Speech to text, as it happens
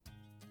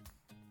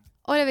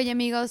Hola, bella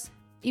amigos,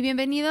 y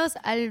bienvenidos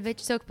al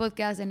Episodio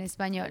podcast en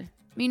español.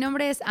 Mi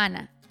nombre es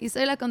Ana y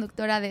soy la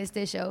conductora de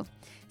este show.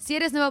 Si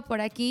eres nuevo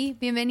por aquí,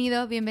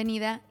 bienvenido,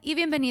 bienvenida y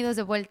bienvenidos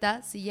de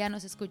vuelta si ya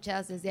nos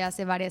escuchas desde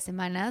hace varias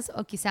semanas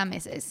o quizá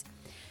meses.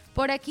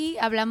 Por aquí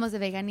hablamos de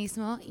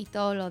veganismo y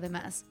todo lo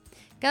demás.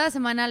 Cada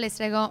semana les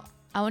traigo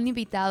a un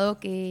invitado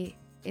que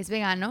es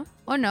vegano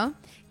o no,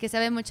 que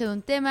sabe mucho de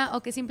un tema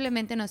o que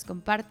simplemente nos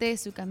comparte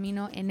su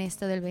camino en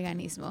esto del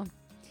veganismo.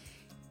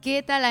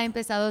 ¿Qué tal ha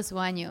empezado su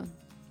año?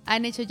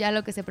 ¿Han hecho ya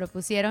lo que se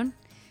propusieron?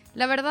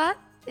 La verdad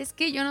es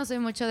que yo no soy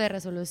mucho de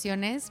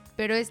resoluciones,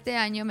 pero este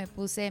año me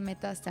puse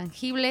metas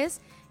tangibles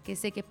que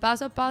sé que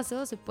paso a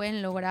paso se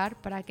pueden lograr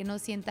para que no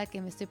sienta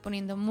que me estoy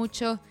poniendo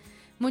mucho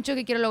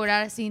que quiero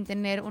lograr sin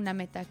tener una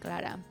meta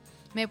clara.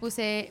 Me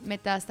puse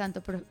metas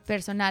tanto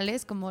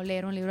personales como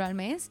leer un libro al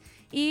mes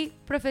y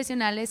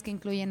profesionales que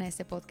incluyen a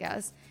este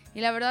podcast.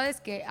 Y la verdad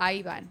es que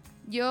ahí van.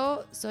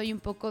 Yo soy un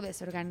poco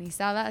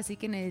desorganizada, así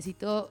que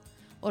necesito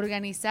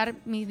organizar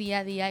mi día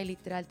a día y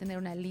literal tener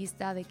una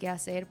lista de qué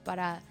hacer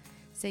para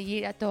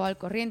seguir a todo al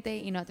corriente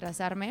y no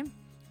atrasarme.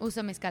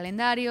 Uso mis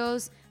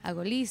calendarios,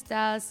 hago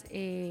listas,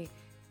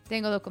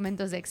 tengo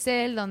documentos de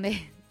Excel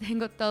donde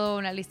tengo toda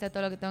una lista de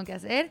todo lo que tengo que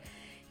hacer.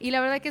 Y la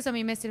verdad que eso a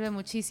mí me sirve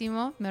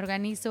muchísimo, me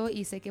organizo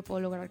y sé que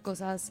puedo lograr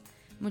cosas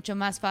mucho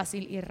más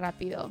fácil y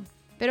rápido.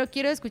 Pero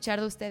quiero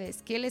escuchar de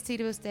ustedes, ¿qué les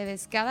sirve a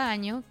ustedes cada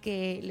año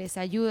que les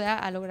ayuda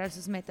a lograr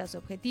sus metas o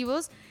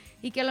objetivos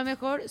y que a lo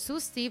mejor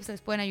sus tips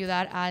les pueden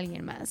ayudar a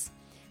alguien más?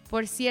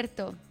 Por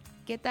cierto,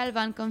 ¿qué tal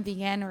van con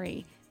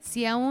Veganery?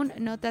 Si aún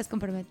no te has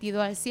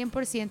comprometido al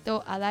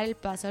 100% a dar el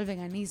paso al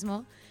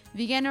veganismo,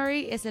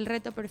 Veganery es el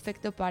reto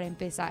perfecto para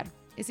empezar.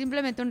 Es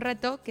simplemente un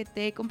reto que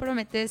te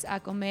comprometes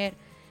a comer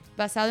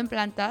basado en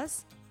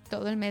plantas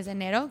todo el mes de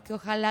enero, que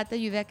ojalá te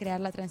ayude a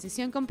crear la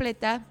transición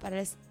completa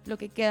para lo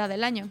que queda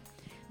del año.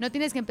 No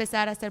tienes que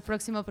empezar hasta el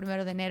próximo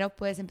 1 de enero,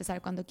 puedes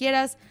empezar cuando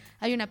quieras.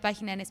 Hay una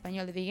página en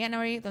español de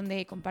Veganery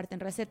donde comparten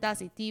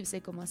recetas y tips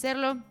de cómo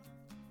hacerlo.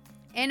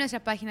 En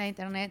nuestra página de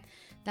internet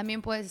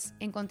también puedes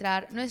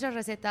encontrar nuestras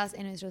recetas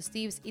en nuestros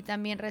tips y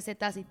también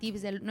recetas y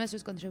tips de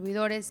nuestros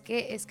contribuidores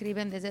que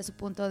escriben desde su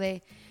punto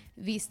de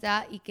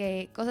vista y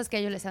que cosas que a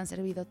ellos les han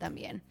servido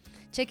también.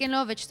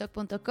 Chequenlo,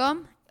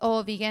 vegstock.com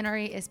o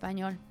Veganery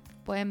español.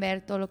 Pueden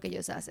ver todo lo que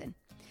ellos hacen.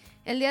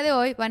 El día de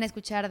hoy van a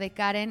escuchar de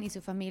Karen y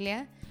su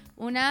familia,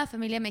 una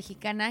familia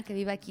mexicana que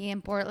vive aquí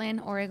en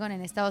Portland, Oregon,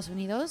 en Estados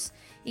Unidos,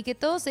 y que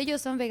todos ellos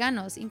son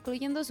veganos,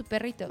 incluyendo su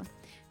perrito.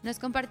 Nos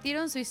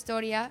compartieron su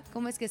historia,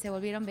 cómo es que se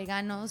volvieron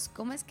veganos,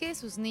 cómo es que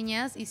sus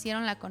niñas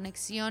hicieron la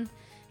conexión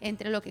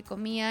entre lo que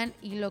comían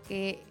y lo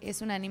que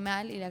es un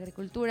animal y la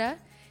agricultura,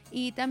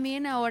 y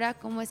también ahora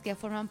cómo es que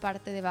forman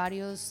parte de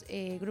varios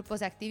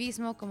grupos de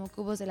activismo como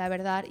Cubos de la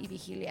Verdad y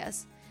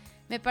Vigilias.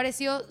 Me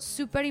pareció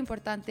súper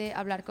importante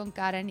hablar con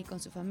Karen y con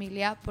su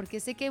familia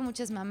porque sé que hay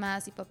muchas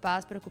mamás y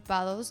papás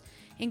preocupados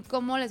en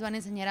cómo les van a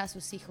enseñar a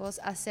sus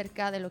hijos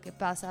acerca de lo que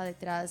pasa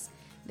detrás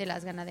de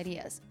las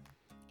ganaderías.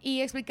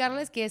 Y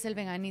explicarles qué es el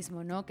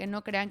veganismo, ¿no? Que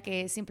no crean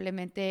que es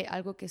simplemente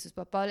algo que sus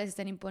papás les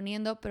están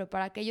imponiendo, pero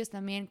para que ellos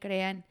también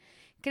creen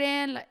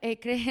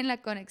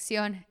la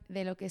conexión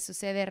de lo que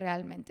sucede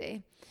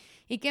realmente.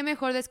 Y qué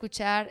mejor de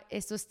escuchar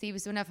estos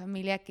tips de una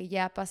familia que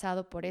ya ha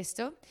pasado por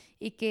esto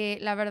y que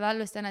la verdad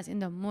lo están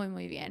haciendo muy,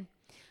 muy bien.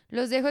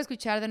 Los dejo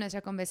escuchar de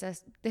nuestra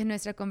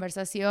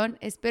conversación.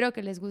 Espero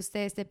que les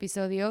guste este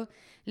episodio.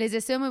 Les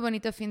deseo muy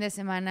bonito fin de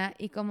semana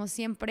y como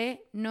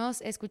siempre,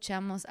 nos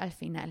escuchamos al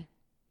final.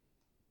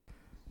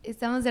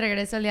 Estamos de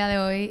regreso el día de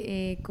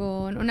hoy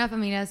con una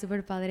familia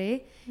súper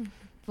padre.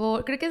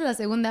 Creo que es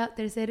la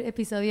tercer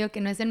episodio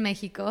que no es en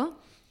México.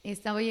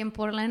 Estoy en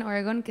Portland,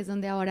 Oregon, que es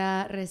donde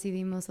ahora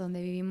residimos,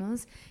 donde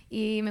vivimos.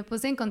 Y me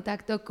puse en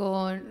contacto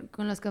con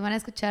los que van a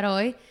escuchar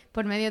hoy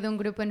por medio de un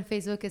grupo en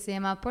Facebook que se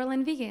llama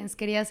Portland Vegans.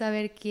 Quería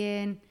saber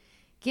quién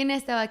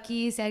estaba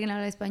aquí, si alguien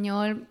habla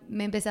español.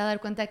 Me empecé a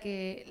dar cuenta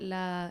que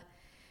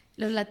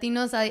los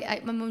latinos, hay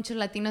muchos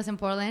latinos en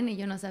Portland y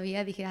yo no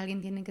sabía. Dije,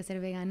 alguien tiene que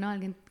ser vegano,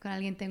 con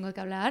alguien tengo que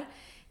hablar.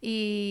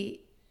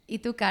 Y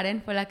tú,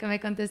 Karen, fue la que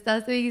me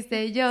contestaste y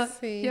dijiste, yo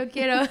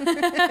quiero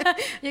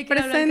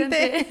hablar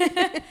contigo.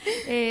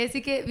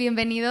 Así que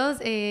bienvenidos.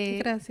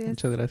 Gracias.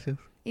 Muchas gracias.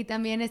 Y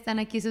también están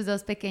aquí sus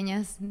dos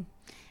pequeñas.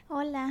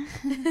 Hola.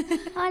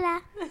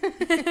 Hola.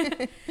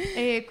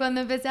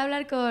 Cuando empecé a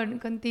hablar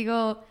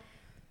contigo,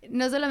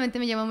 no solamente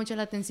me llamó mucho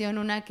la atención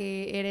una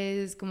que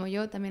eres como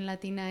yo, también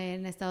latina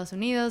en Estados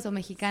Unidos o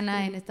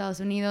mexicana en Estados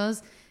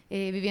Unidos,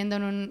 viviendo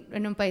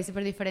en un país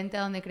súper diferente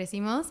a donde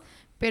crecimos,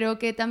 pero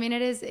que también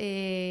eres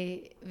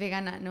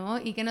vegana, ¿no?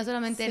 Y que no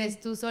solamente eres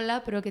tú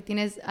sola, pero que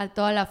tienes a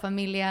toda la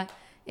familia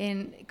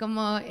en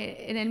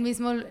el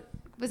mismo,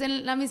 pues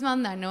en la misma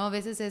onda, ¿no? A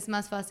veces es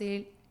más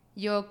fácil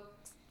yo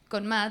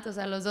con Matt, o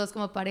sea, los dos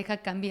como pareja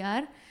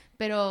cambiar,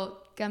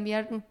 pero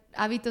cambiar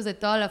hábitos de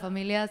toda la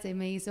familia se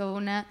me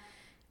hizo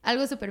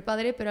algo súper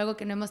padre, pero algo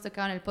que no hemos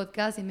tocado en el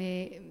podcast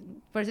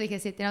por eso dije,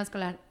 sí, tenemos que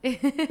hablar.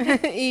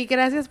 Y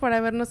gracias por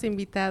habernos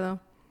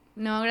invitado.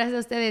 No, gracias a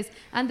ustedes.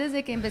 Antes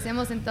de que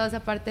empecemos en toda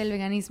esa parte del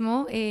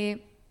veganismo,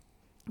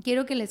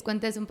 quiero que les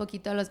cuentes un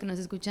poquito a los que nos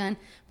escuchan,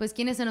 pues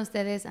quiénes son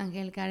ustedes,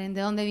 Ángel, Karen,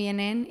 de dónde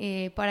vienen,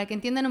 para que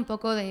entiendan un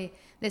poco de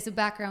su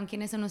background,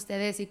 quiénes son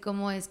ustedes y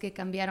cómo es que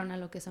cambiaron a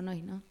lo que son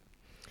hoy, ¿no?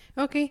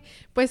 Ok,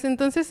 pues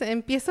entonces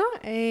empiezo.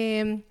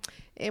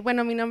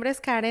 Bueno, mi nombre es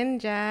Karen,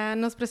 ya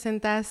nos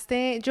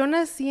presentaste. Yo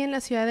nací en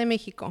la Ciudad de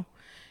México.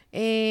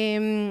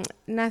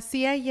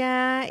 Nací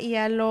allá y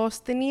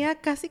tenía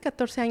casi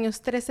 14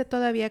 años, 13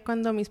 todavía,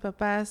 cuando mis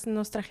papás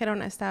nos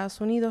trajeron a Estados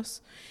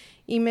Unidos.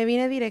 Y me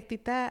vine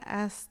directita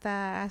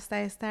hasta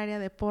esta área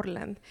de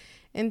Portland.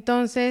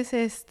 Entonces,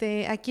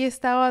 aquí he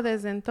estado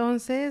desde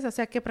entonces, o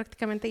sea que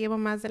prácticamente llevo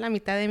más de la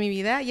mitad de mi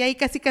vida. Y ahí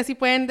casi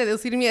pueden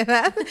deducir mi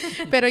edad,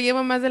 pero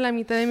llevo más de la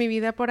mitad de mi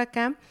vida por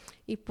acá.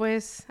 Y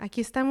pues aquí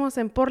estamos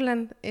en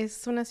Portland.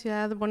 Es una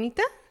ciudad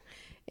bonita,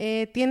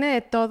 tiene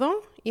de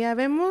todo. Y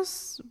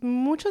habemos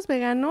muchos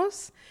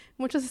veganos,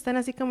 muchos están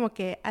así como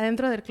que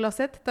adentro del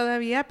closet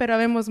todavía, pero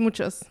habemos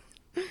muchos.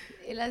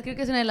 Creo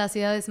que es una de las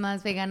ciudades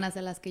más veganas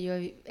a las que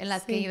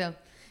que he ido.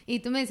 Y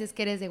tú me dices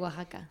que eres de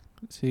Oaxaca.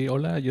 Sí,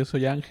 hola, yo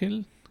soy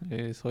Ángel,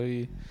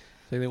 soy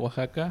de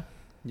Oaxaca,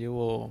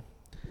 llevo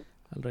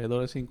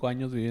alrededor de 5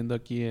 años viviendo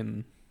aquí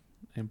en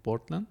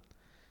Portland.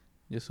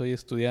 Yo soy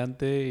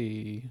estudiante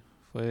y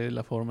fue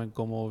la forma en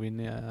cómo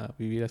vine a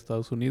vivir a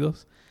Estados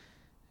Unidos.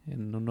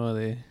 En uno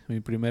de mi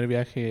primer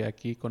viaje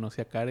aquí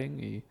conocí a Karen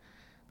y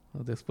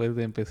después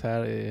de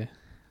empezar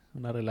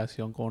una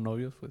relación como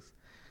novios, pues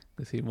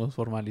decidimos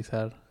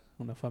formalizar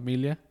una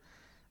familia.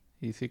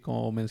 Y sí,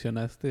 como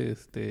mencionaste,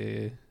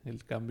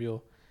 el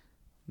cambio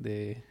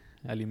de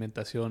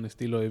alimentación,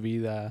 estilo de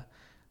vida,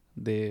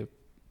 de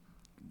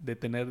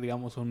tener,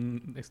 digamos,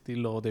 un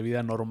estilo de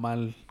vida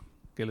normal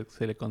que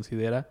se le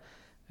considera,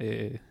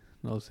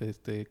 nos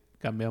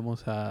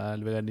cambiamos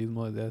al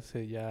veganismo desde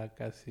hace ya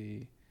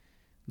casi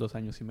 2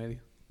 años y medio.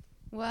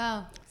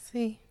 Wow.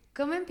 Sí.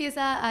 ¿Cómo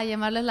empieza a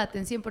llamarles la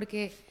atención?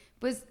 Porque,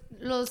 pues,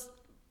 los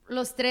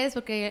tres,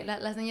 porque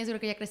las niñas creo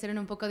que ya crecieron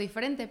un poco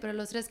diferente, pero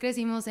los tres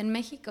crecimos en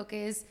México,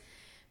 que es,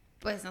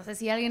 pues, no sé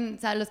si alguien, o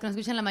sea, los que nos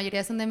escuchan, la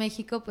mayoría son de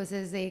México, pues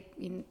es de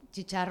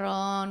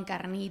chicharrón,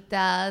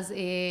 carnitas,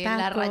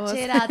 la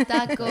rachera,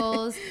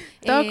 tacos.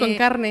 Todo con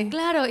carne.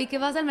 Claro, y que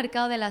vas al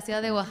mercado de la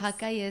ciudad de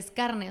Oaxaca y es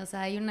carne, o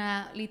sea, hay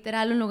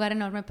literal un lugar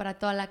enorme para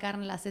toda la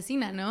carne, la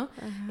asesina, ¿no?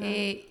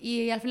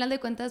 Y al final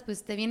de cuentas,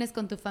 pues te vienes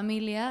con tu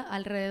familia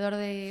alrededor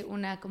de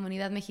una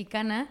comunidad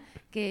mexicana,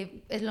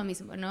 que es lo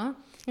mismo, ¿no?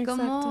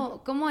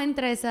 ¿Cómo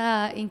entra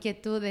esa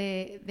inquietud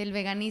del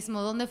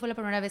veganismo? ¿Dónde fue la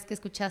primera vez que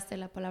escuchaste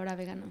la palabra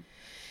vegano?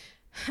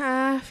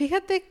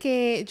 Fíjate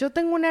que yo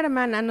tengo una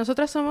hermana.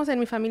 Nosotras en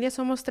mi familia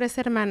somos 3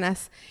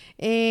 hermanas.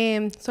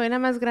 Soy la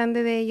más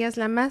grande de ellas.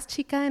 La más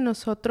chica de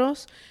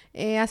nosotros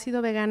ha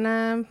sido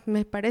vegana,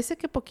 me parece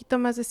que poquito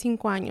más de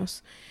 5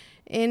 años.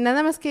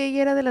 Nada más que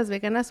ella era de las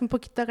veganas un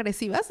poquito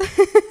agresivas,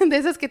 de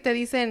esas que te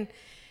dicen,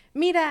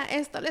 mira,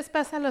 esto les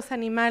pasa a los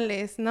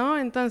animales, ¿no?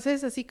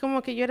 Entonces, así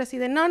como que yo era así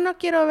de, no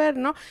quiero ver,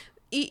 ¿no?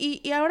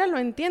 Y ahora lo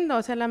entiendo,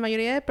 o sea, la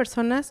mayoría de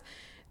personas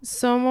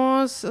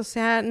somos, o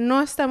sea,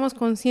 no estamos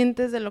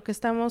conscientes de lo que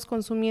estamos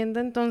consumiendo,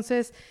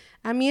 entonces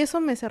a mí eso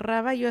me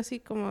cerraba, yo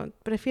así como,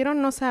 prefiero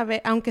no saber,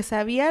 aunque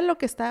sabía lo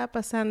que estaba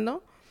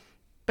pasando,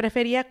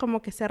 prefería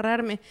como que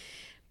cerrarme.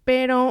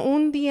 Pero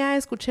un día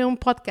escuché un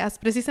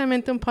podcast,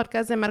 precisamente un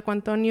podcast de Marco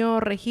Antonio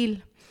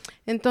Regil.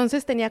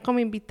 Entonces tenía como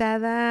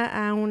invitada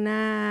a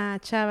una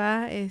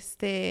chava,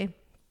 en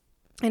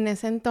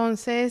ese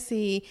entonces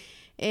y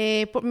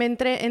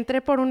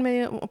entré por un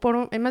medio,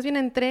 más bien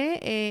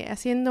entré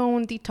haciendo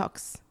un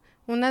detox,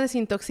 una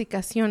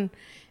desintoxicación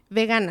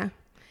vegana.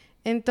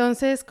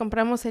 Entonces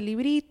compramos el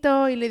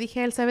librito y le dije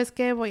a él, ¿sabes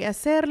qué? Voy a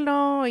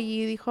hacerlo.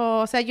 Y dijo,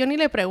 o sea, yo ni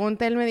le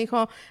pregunté, él me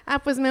dijo,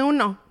 pues me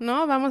uno,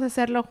 ¿no? Vamos a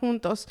hacerlo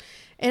juntos.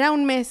 Era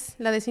un mes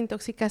la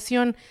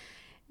desintoxicación.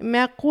 Me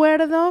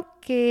acuerdo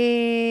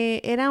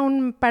que era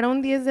para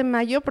un 10 de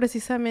mayo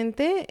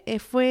precisamente,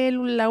 fue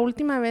la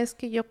última vez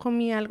que yo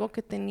comí algo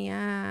que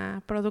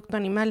tenía producto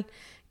animal,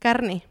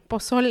 carne,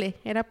 pozole,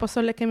 era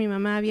pozole que mi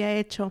mamá había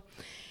hecho.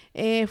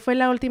 Fue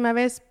la última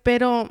vez,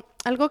 pero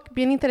algo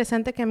bien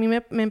interesante que a mí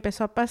me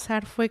empezó a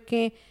pasar fue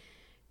que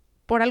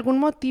por algún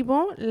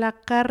motivo la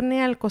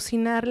carne al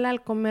cocinarla,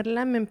 al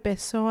comerla, me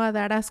empezó a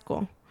dar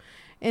asco.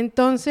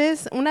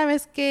 Entonces, una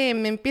vez que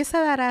me empieza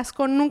a dar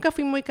asco, nunca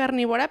fui muy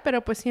carnívora,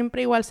 pero pues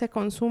siempre igual se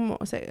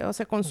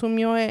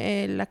consumió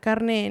la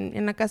carne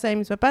en la casa de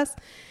mis papás.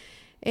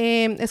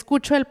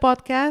 Escucho el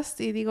podcast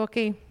y digo, ok,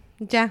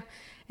 ya,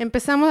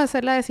 empezamos a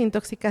hacer la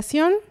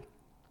desintoxicación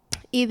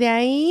y de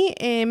ahí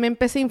me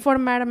empecé a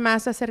informar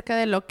más acerca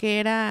de lo que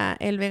era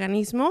el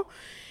veganismo.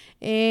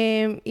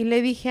 Y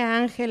le dije a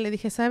Ángel,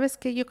 ¿sabes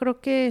qué? Yo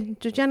creo que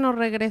yo ya no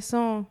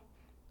regreso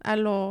a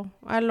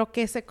lo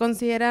que se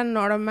considera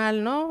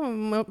normal,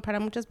 ¿no? Para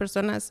muchas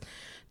personas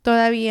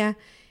todavía.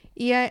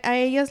 Y a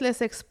ellas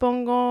les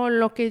expongo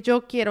lo que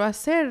yo quiero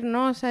hacer,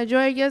 ¿no? O sea, yo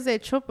a ellas, de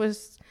hecho,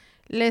 pues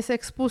les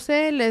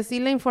expuse, les di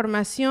la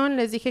información,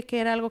 les dije que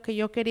era algo que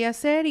yo quería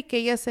hacer y que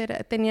ellas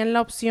tenían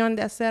la opción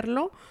de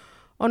hacerlo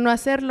o no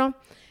hacerlo.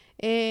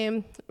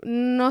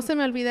 No se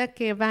me olvida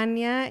que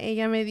Vania,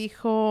 ella me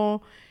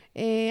dijo,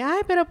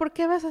 ay, pero ¿por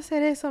qué vas a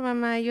hacer eso,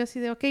 mamá? Y yo así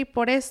de, ok,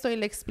 por esto, y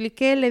le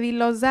expliqué, le di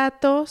los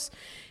datos,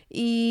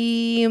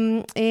 y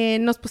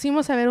nos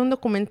pusimos a ver un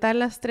documental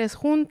las 3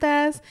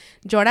 juntas,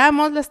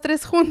 lloramos las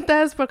 3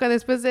 juntas, porque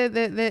después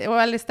o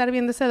al estar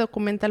viendo ese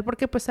documental,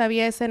 porque pues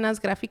había escenas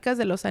gráficas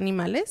de los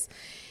animales,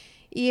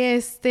 y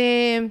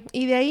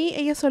de ahí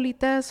ellas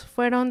solitas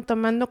fueron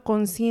tomando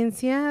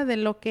conciencia de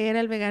lo que era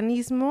el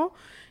veganismo,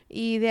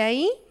 y de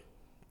ahí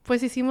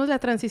pues hicimos la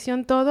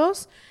transición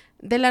todos,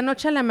 de la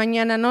noche a la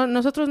mañana, ¿no?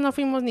 Nosotros no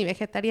fuimos ni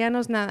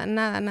vegetarianos,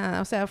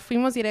 nada. O sea,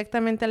 fuimos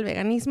directamente al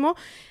veganismo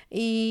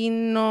y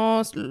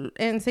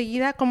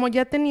enseguida, como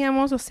ya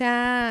teníamos, o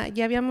sea,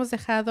 ya habíamos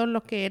dejado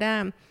lo que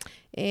era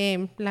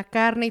la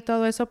carne y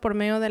todo eso por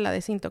medio de la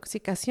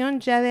desintoxicación,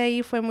 ya de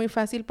ahí fue muy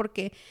fácil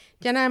porque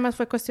ya nada más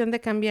fue cuestión de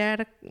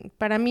cambiar,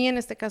 para mí en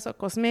este caso,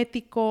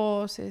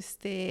 cosméticos,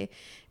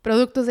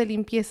 productos de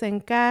limpieza en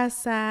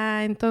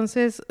casa.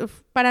 Entonces,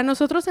 para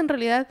nosotros en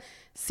realidad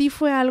sí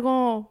fue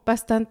algo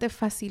bastante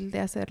fácil de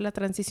hacer la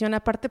transición.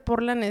 Aparte,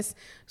 Portland es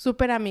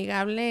súper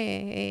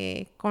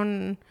amigable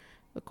con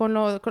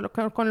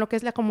lo que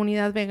es la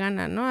comunidad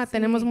vegana, ¿no? Sí.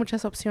 Tenemos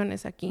muchas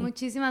opciones aquí.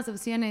 Muchísimas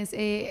opciones.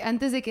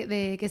 Antes de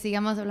que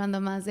sigamos hablando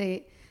más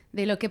de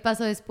lo que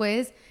pasó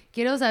después,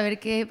 quiero saber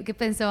qué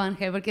pensó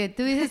Ángel, porque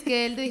tú dices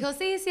que él te dijo,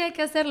 sí, hay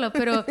que hacerlo,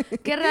 pero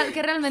 ¿qué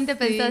realmente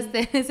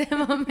pensaste en ese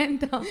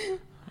momento?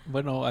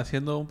 Bueno,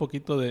 haciendo un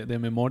poquito de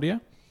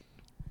memoria,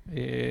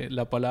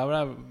 la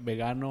palabra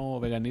vegano o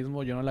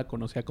veganismo yo no la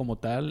conocía como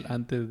tal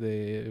antes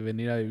de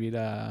venir a vivir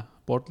a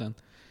Portland.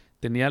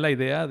 Tenía la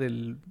idea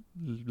de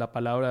la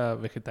palabra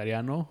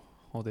vegetariano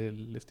o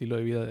del estilo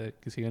de vida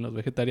que siguen los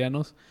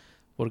vegetarianos,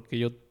 porque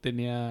yo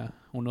tenía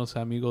unos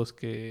amigos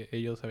que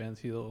ellos habían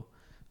sido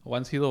o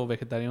han sido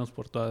vegetarianos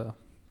por toda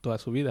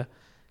su vida.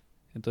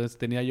 Entonces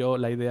tenía yo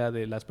la idea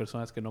de las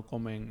personas que no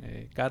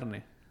comen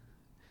carne,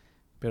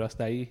 pero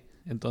hasta ahí.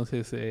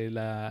 Entonces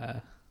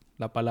la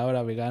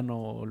palabra vegano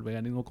o el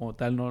veganismo como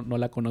tal no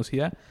la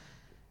conocía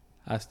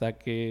hasta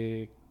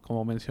que,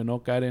 como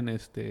mencionó Karen,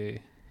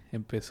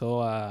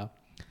 empezó a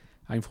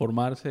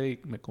informarse y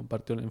me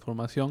compartió la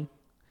información.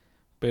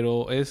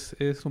 Pero es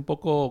un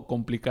poco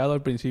complicado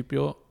al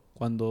principio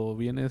cuando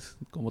vienes,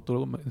 como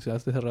tú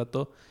mencionaste hace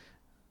rato,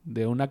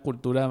 de una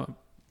cultura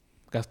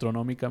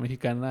gastronómica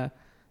mexicana,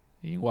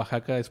 y en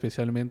Oaxaca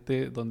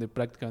especialmente, donde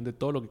prácticamente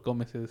todo lo que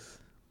comes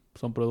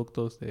son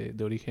productos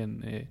de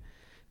origen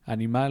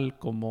animal,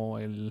 como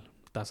el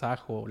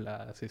tasajo,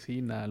 la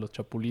cecina, los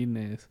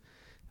chapulines,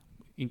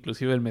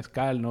 inclusive el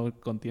mezcal, ¿no?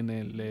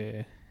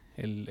 Contiene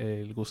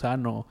el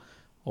gusano,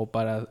 o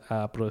para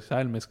procesar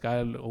el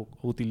mezcal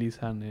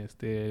utilizan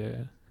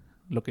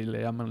lo que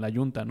le llaman la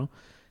yunta, ¿no?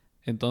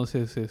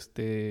 Entonces,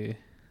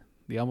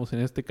 digamos, en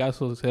este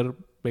caso, ser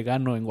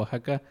vegano en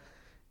Oaxaca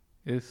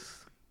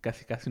es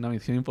casi una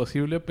misión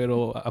imposible,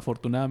 pero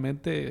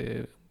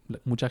afortunadamente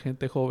mucha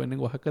gente joven en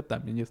Oaxaca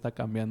también ya está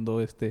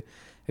cambiando este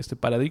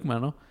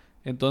paradigma, ¿no?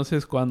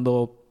 Entonces,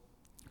 cuando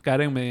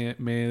Karen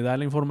me da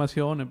la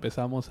información,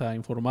 empezamos a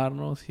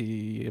informarnos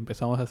y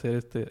empezamos a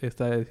hacer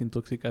esta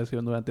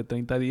desintoxicación durante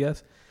 30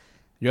 días.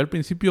 Yo al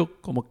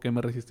principio como que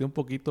me resistí un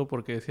poquito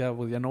porque decía,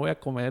 pues ya no voy a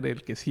comer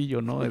el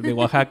quesillo, ¿no? El de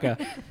Oaxaca,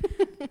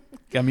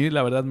 que a mí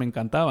la verdad me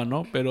encantaba,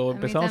 ¿no? Pero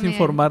empezamos a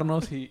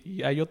informarnos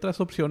y hay otras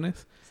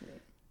opciones. Sí.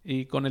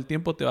 Y con el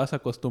tiempo te vas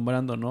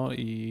acostumbrando, ¿no?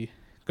 Y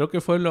creo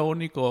que fue lo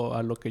único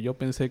a lo que yo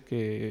pensé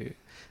que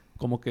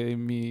como que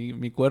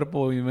mi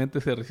cuerpo y mi mente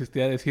se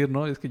resistía a decir,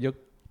 ¿no? Es que yo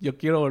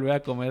quiero volver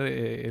a comer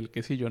el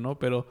quesillo, ¿no?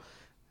 Pero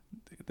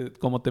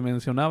como te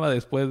mencionaba,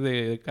 después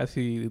de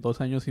casi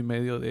 2 años y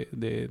medio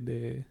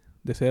de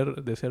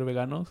ser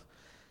veganos,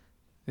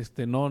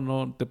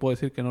 no te puedo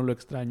decir que no lo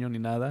extraño ni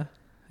nada.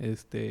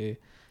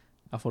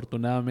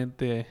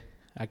 Afortunadamente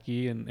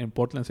aquí en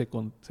Portland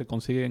se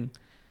consiguen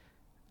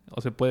o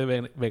se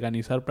puede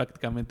veganizar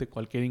prácticamente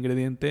cualquier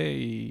ingrediente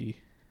y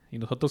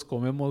nosotros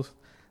comemos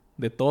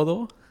de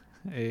todo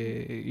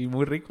y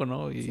muy rico,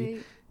 ¿no?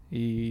 Sí.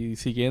 Y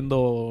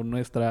siguiendo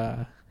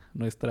nuestra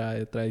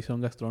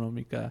tradición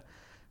gastronómica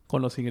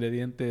con los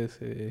ingredientes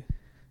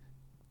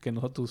que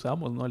nosotros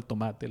usamos, ¿no? El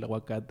tomate, el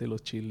aguacate,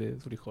 los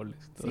chiles,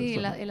 frijoles. Todo sí,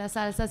 eso, ¿no? Las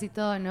salsas y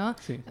todo, ¿no?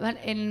 Sí.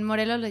 En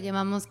Morelos le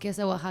llamamos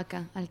queso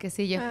Oaxaca al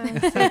quesillo.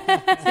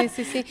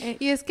 Sí.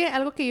 Y es que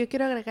algo que yo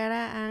quiero agregar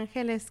a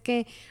Ángel es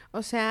que,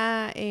 o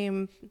sea,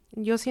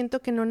 yo siento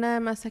que no nada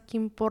más aquí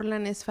en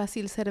Portland es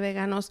fácil ser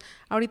veganos.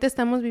 Ahorita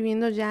estamos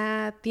viviendo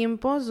ya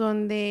tiempos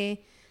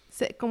donde,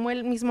 como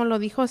él mismo lo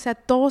dijo, o sea,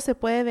 todo se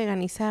puede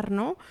veganizar,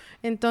 ¿no?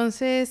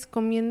 Entonces,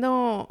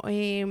 comiendo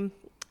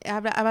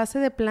a base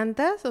de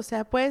plantas, o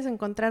sea, puedes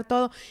encontrar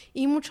todo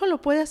y mucho lo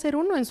puede hacer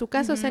uno en su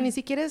casa. Uh-huh. O sea, ni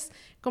siquiera es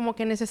como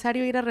que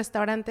necesario ir a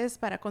restaurantes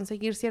para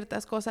conseguir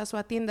ciertas cosas o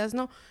a tiendas,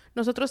 no.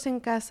 Nosotros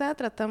en casa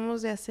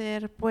tratamos de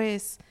hacer,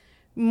 pues,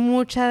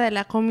 mucha de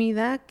la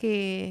comida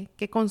que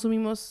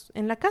consumimos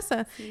en la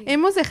casa. Sí.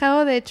 Hemos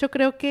dejado, de hecho,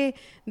 creo que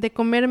de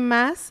comer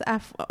más,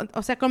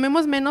 o sea,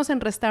 comemos menos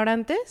en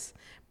restaurantes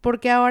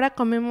porque ahora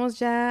comemos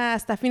ya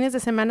hasta fines de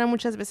semana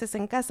muchas veces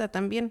en casa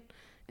también.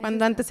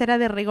 Cuando antes era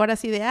de rigor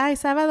así de,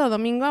 sábado o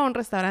domingo a un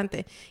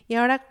restaurante. Y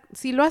ahora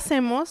sí lo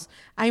hacemos,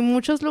 hay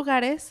muchos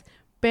lugares,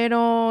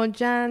 pero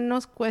ya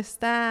nos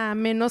cuesta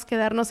menos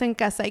quedarnos en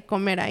casa y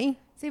comer ahí.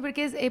 Sí,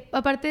 porque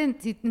aparte,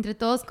 si entre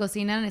todos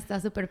cocinan, está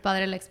súper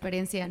padre la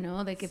experiencia,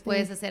 ¿no? De que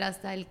puedes hacer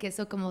hasta el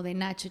queso como de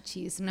nacho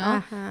cheese, ¿no?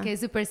 Ajá. Que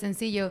es súper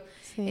sencillo.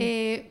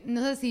 Sí.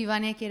 No sé si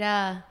Vania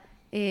quiera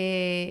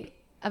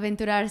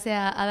aventurarse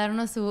a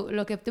darnos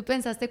lo que tú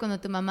pensaste cuando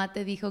tu mamá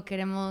te dijo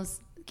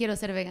quiero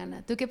ser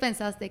vegana. ¿Tú qué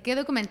pensaste? ¿Qué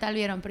documental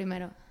vieron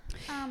primero?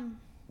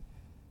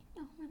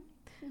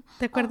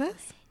 ¿Te acuerdas?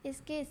 Es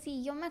que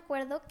sí, yo me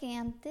acuerdo que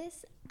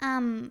antes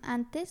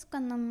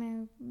cuando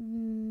me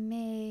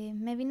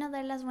vino a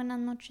dar las buenas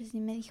noches y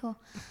me dijo,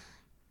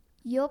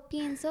 yo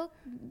pienso,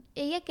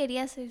 ella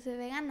quería hacerse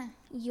vegana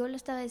y yo le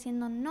estaba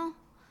diciendo no,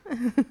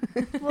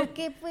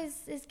 porque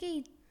pues es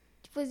que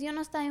pues yo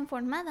no estaba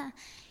informada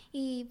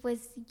y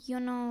pues yo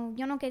no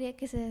quería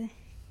que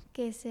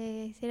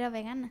se hiciera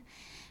vegana,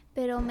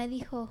 pero me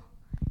dijo,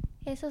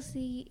 eso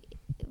sí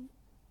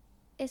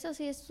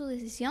es tu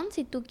decisión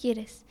si tú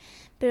quieres.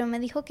 Pero me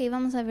dijo que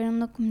íbamos a ver un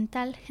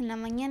documental en la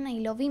mañana y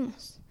lo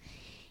vimos.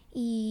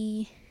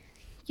 Y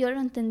yo lo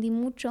entendí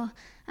mucho.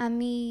 A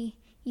mí,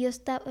 yo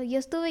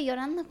estuve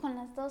llorando con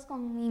las dos,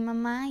 con mi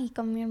mamá y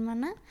con mi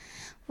hermana,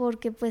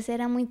 porque pues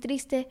era muy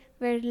triste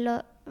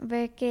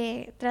ver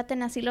que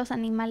traten así los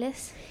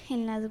animales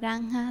en las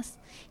granjas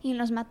y en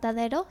los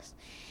mataderos.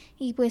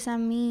 Y pues a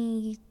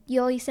mí,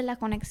 yo hice la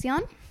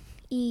conexión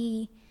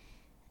y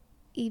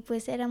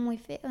pues era muy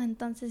feo,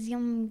 entonces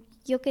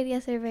yo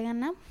quería ser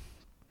vegana.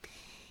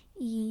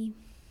 Y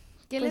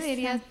 ¿qué pues, le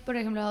dirías, por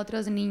ejemplo, a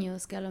otros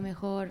niños que a lo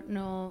mejor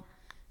no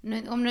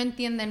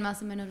entienden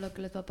más o menos lo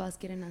que los papás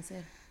quieren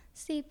hacer?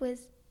 Sí,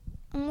 pues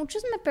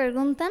muchos me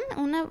preguntan,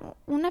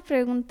 una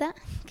pregunta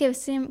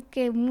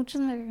que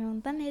muchos me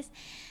preguntan es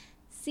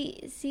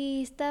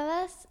si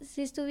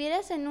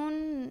estuvieras en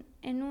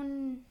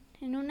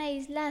una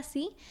isla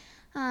así,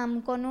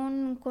 con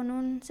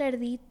un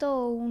cerdito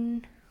o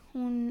un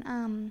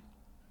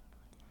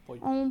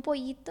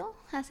pollito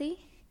así,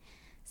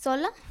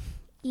 sola,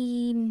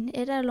 y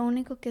era lo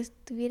único que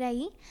estuviera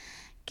ahí,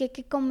 ¿qué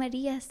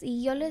comerías?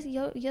 Y yo les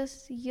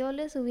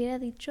hubiera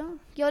dicho,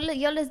 yo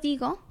les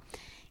digo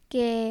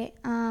que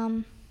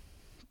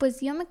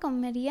pues yo me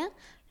comería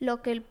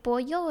lo que el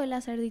pollo o la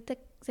cerdita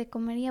se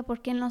comería,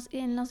 porque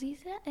en las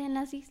islas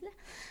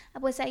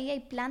pues ahí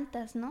hay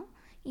plantas, ¿no?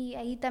 Y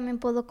ahí también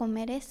puedo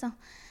comer eso.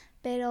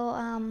 Pero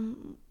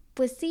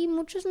pues sí,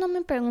 muchos no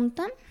me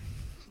preguntan,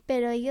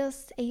 pero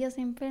ellos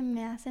siempre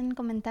me hacen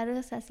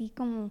comentarios así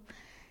como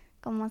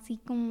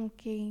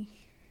que,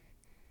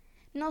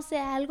 no sé,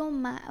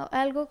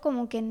 algo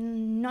como que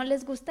no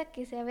les gusta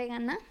que sea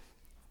vegana.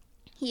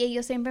 Y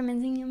ellos siempre me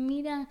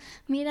enseñan,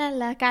 mira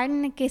la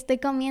carne que estoy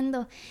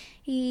comiendo.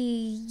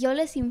 Y yo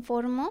les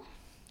informo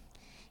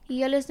y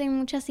yo les doy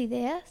muchas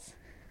ideas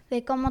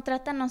de cómo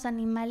tratan los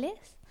animales.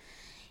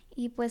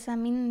 Y pues a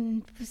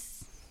mí,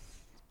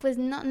 pues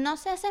no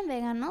se hacen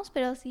veganos,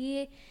 pero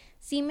sí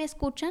me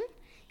escuchan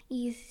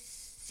y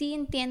sí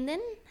entienden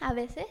a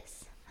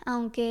veces,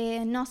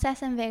 aunque no se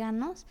hacen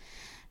veganos.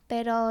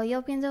 Pero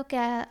yo pienso que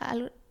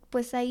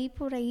pues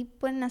por ahí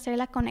pueden hacer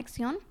la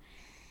conexión.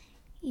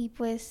 Y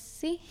pues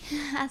sí,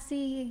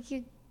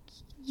 así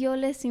yo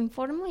les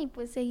informo y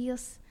pues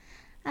ellos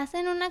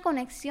hacen una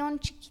conexión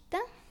chiquita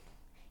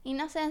y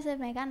no se hacen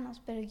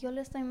veganos, pero yo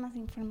les doy más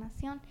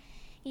información.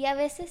 Y a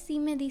veces sí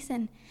me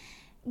dicen,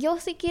 yo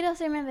sí quiero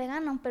hacerme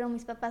vegano, pero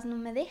mis papás no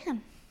me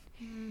dejan.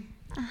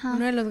 Ajá.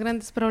 Uno de los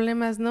grandes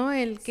problemas, ¿no?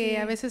 El que Sí.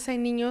 a veces hay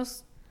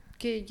niños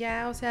que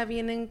ya, o sea,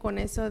 vienen con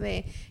eso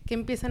de que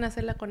empiezan a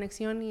hacer la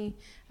conexión y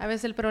a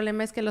veces el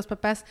problema es que los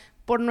papás,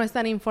 por no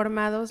estar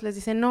informados, les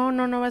dicen,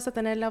 no vas a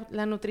tener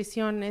la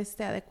nutrición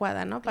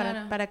adecuada, ¿no?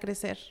 Claro. Para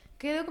crecer.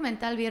 ¿Qué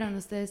documental vieron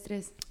ustedes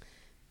tres?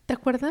 ¿Te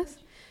acuerdas?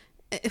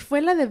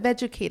 Fue la de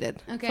Vegucated.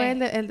 Okay. Fue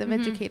el de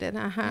Vegucated,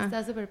 ajá.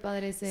 Está súper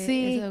padre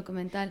ese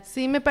documental.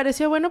 Sí, me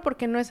pareció bueno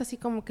porque no es así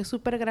como que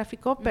súper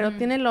gráfico, pero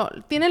tiene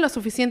lo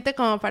suficiente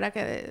como para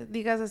que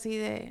digas así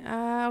de,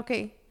 ok.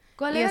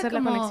 ¿Cuál y era hacer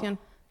la conexión.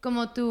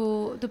 como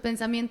tu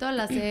pensamiento al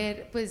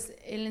hacer, pues,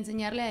 el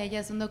enseñarle a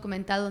ellas un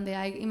documental donde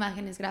hay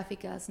imágenes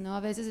gráficas, ¿no? A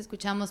veces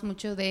escuchamos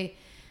mucho de,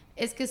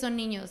 es que son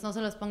niños, no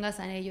se los pongas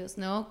a ellos,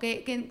 ¿no?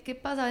 ¿Qué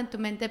pasaba en tu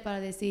mente para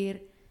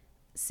decir,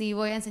 sí,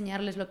 voy a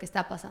enseñarles lo que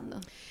está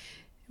pasando?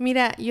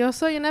 Mira, yo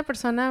soy una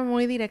persona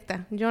muy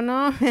directa. Yo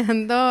no me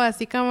ando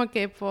así como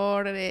que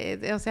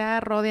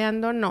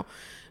rodeando, no.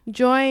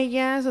 Yo a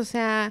ellas, o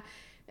sea,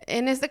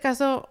 en este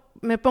caso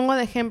me pongo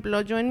de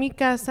ejemplo. Yo en mi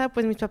casa,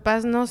 pues mis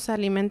papás nos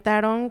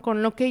alimentaron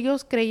con lo que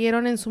ellos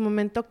creyeron en su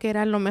momento que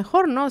era lo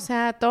mejor, ¿no? O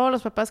sea, todos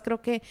los papás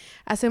creo que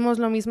hacemos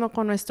lo mismo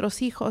con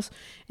nuestros hijos.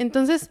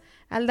 Entonces,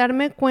 al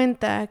darme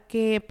cuenta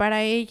que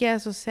para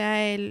ellas, o sea,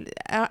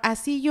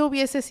 así yo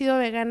hubiese sido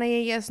vegana y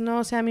ellas no,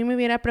 o sea, a mí me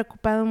hubiera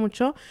preocupado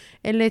mucho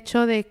el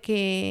hecho de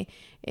que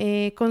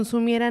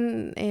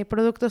consumieran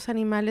productos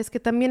animales que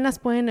también las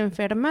pueden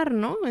enfermar,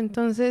 ¿no?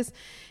 Entonces,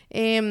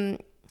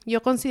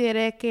 yo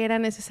consideré que era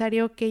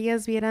necesario que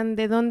ellas vieran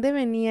de dónde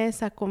venía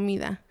esa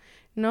comida,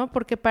 ¿no?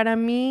 Porque para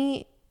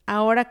mí,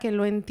 ahora que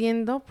lo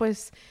entiendo,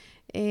 pues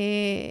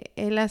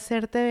el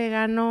hacerte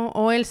vegano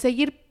o el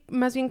seguir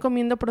más bien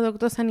comiendo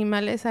productos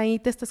animales, ahí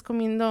te estás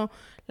comiendo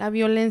la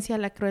violencia,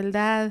 la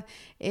crueldad,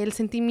 el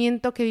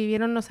sentimiento que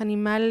vivieron los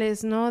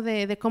animales, ¿no?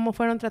 De cómo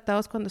fueron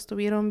tratados cuando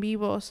estuvieron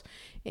vivos,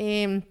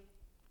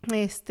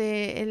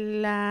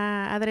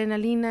 la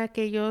adrenalina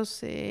que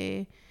ellos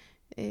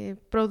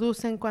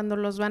producen cuando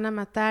los van a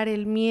matar,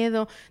 el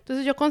miedo.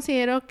 Entonces yo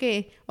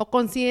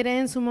consideré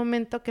en su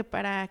momento que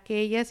para que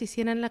ellas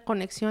hicieran la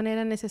conexión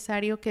era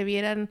necesario que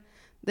vieran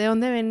de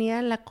dónde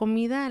venía la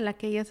comida a la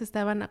que ellas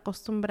estaban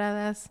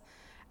acostumbradas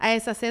a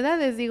esas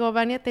edades. Digo,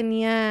 Vania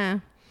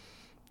tenía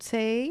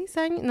 7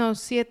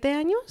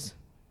 años.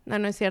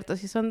 No es cierto,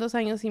 si son 2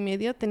 años y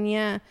medio,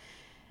 tenía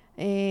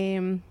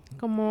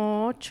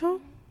como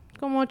 8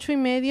 y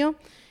medio,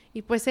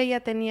 y pues ella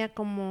tenía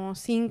como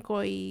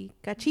 5 y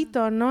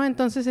cachito, ¿no?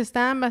 Entonces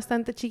estaban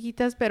bastante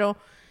chiquitas, pero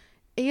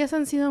ellas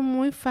han sido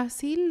muy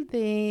fácil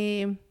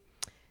de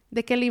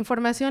que la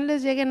información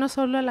les llegue no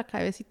solo a la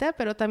cabecita,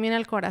 pero también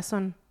al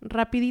corazón.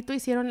 Rapidito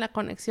hicieron la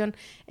conexión.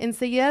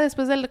 Enseguida,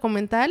 después del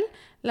documental,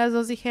 las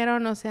dos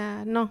dijeron, o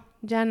sea,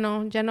 ya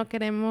no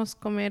queremos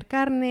comer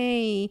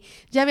carne, y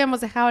ya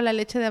habíamos dejado la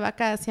leche de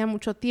vaca hacía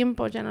mucho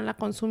tiempo, ya no la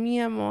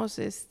consumíamos,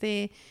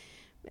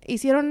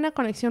 hicieron una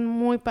conexión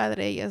muy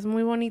padre ellas,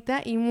 muy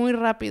bonita y muy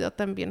rápido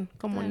también,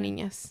 como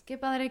niñas. Qué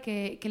padre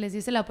que les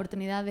dice la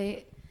oportunidad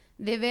de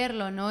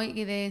verlo, ¿no?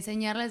 Y de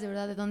enseñarles de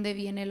verdad de dónde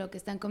viene lo que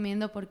están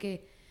comiendo,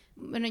 porque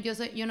bueno,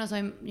 yo no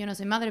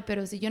soy madre,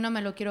 pero si yo no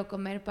me lo quiero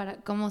comer,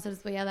 ¿cómo se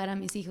los voy a dar a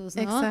mis hijos,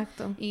 no?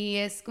 Exacto. Y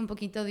es un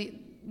poquito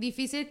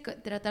difícil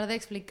tratar de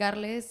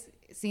explicarles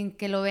sin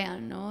que lo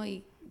vean, ¿no?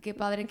 Y qué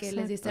padre que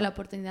les diste la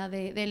oportunidad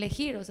de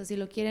elegir, o sea, si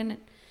lo quieren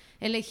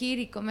elegir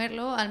y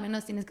comerlo, al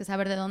menos tienes que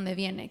saber de dónde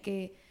viene,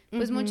 que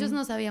pues muchos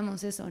no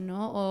sabíamos eso,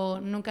 ¿no? O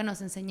nunca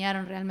nos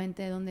enseñaron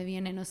realmente de dónde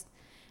viene,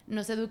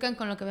 nos educan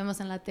con lo que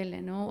vemos en la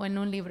tele, ¿no? O en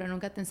un libro,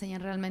 nunca te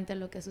enseñan realmente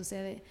lo que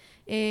sucede.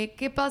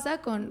 ¿Qué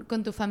pasa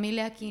con tu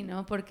familia aquí,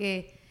 no?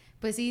 Porque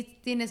pues sí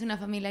tienes una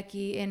familia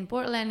aquí en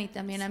Portland y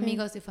también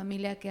amigos y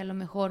familia que a lo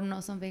mejor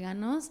no son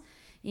veganos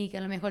y que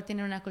a lo mejor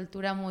tienen una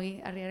cultura muy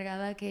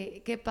arriesgada.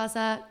 ¿Qué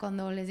pasa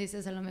cuando les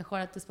dices a lo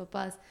mejor a tus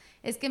papás,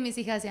 es que mis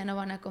hijas ya no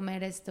van a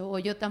comer esto, o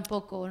yo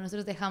tampoco, o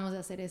nosotros dejamos de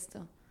hacer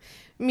esto?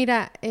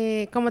 Mira,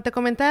 como te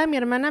comentaba, mi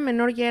hermana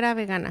menor ya era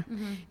vegana.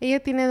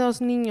 Ella tiene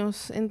 2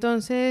 niños,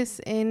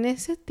 entonces en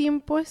ese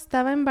tiempo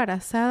estaba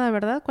embarazada,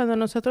 ¿verdad? Cuando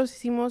nosotros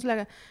hicimos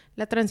la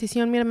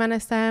transición, mi hermana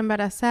estaba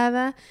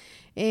embarazada.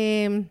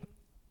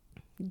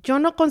 Yo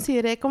no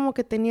consideré como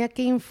que tenía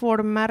que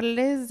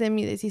informarles de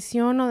mi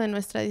decisión o de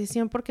nuestra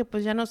decisión, porque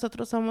pues ya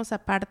nosotros somos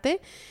aparte,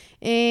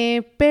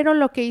 pero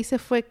lo que hice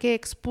fue que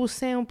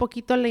expuse un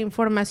poquito la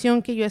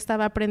información que yo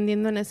estaba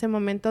aprendiendo en ese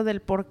momento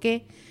del por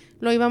qué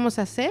lo íbamos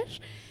a hacer.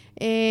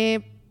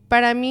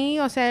 Para mí,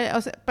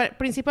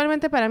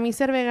 principalmente para mí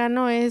ser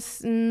vegano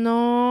es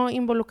no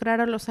involucrar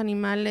a los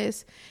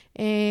animales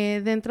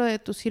dentro de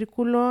tu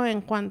círculo en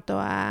cuanto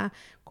a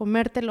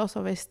comértelos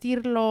o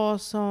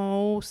vestirlos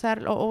o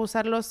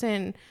usarlos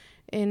en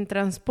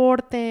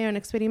transporte o en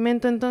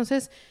experimento.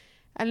 Entonces,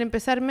 al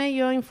empezarme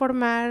yo a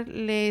informar,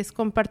 les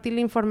compartí la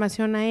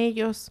información a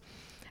ellos.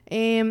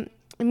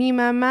 Mi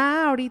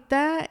mamá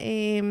ahorita,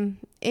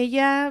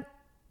 ella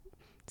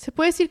se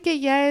puede decir que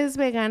ya es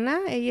vegana,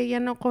 ella ya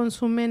no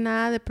consume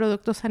nada de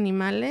productos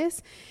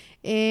animales.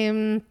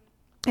 El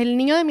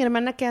niño de mi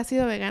hermana, que ha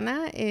sido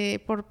vegana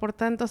por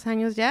tantos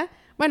años ya,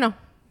 bueno,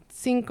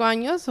 5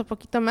 años o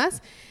poquito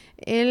más,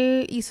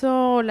 él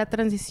hizo la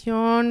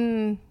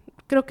transición,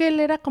 creo que él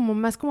era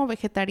más como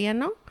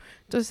vegetariano,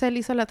 entonces él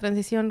hizo la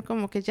transición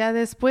como que ya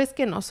después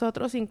que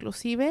nosotros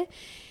inclusive.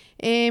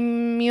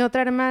 Mi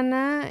otra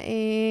hermana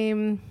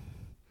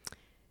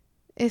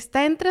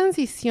está en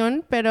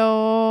transición,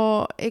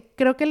 pero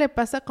creo que le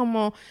pasa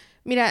como...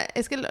 Mira,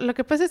 es que lo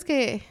que pasa es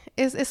que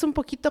es un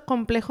poquito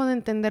complejo de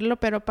entenderlo,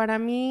 pero para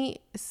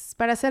mí,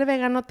 para ser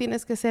vegano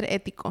tienes que ser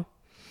ético.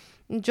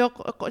 Yo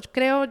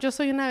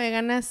soy una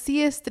vegana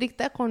sí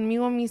estricta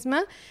conmigo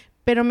misma,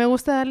 pero me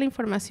gusta dar la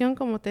información,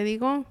 como te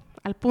digo,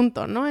 al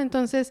punto, ¿no?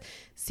 Entonces,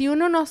 si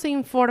uno no se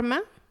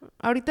informa,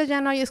 ahorita ya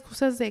no hay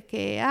excusas de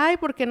que,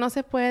 porque no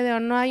se puede o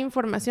no hay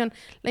información.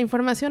 La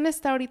información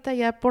está ahorita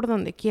ya por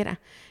donde quiera.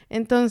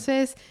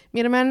 Entonces, mi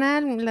hermana,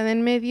 la de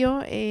en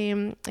medio,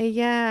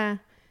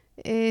 ella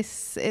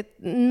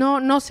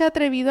no se ha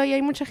atrevido, y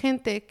hay mucha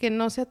gente que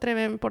no se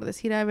atreven por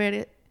decir, a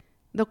ver,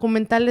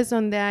 documentales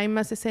donde hay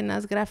más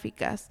escenas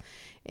gráficas.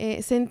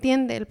 Se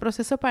entiende, el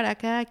proceso para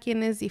cada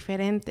quien es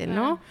diferente,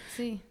 ¿no?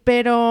 Sí.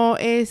 Pero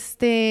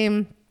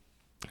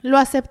lo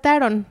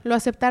aceptaron,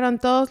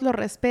 todos lo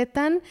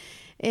respetan.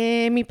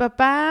 Mi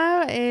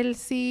papá, él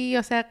sí,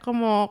 o sea,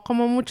 como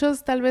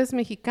muchos tal vez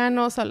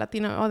mexicanos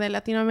o de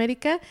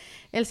Latinoamérica,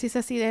 él sí es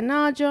así de,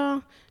 no,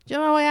 yo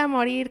me voy a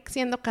morir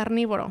siendo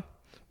carnívoro.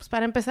 Pues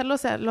para empezar,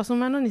 los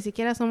humanos ni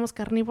siquiera somos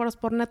carnívoros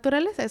por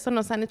naturaleza, eso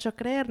nos han hecho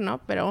creer,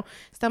 ¿no? Pero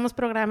estamos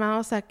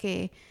programados a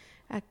que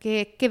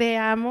que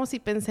creamos y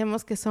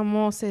pensemos que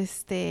somos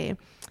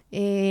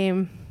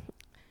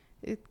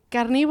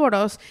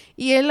carnívoros.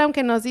 Y él,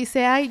 aunque nos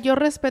dice, ay, yo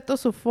respeto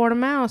su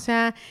forma, o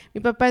sea,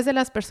 mi papá es de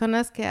las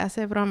personas que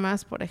hace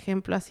bromas, por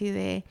ejemplo, así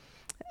de,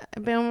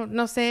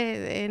 no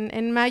sé,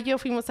 en mayo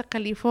fuimos a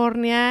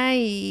California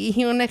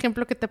y un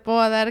ejemplo que te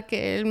puedo dar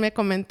que él me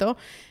comentó,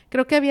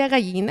 creo que había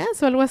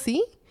gallinas o algo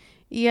así.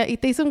 Y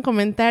te hizo un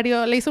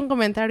comentario, le hizo un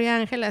comentario a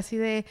Ángel así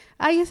de,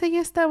 ay, ese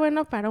ya está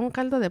bueno para un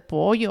caldo de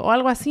pollo o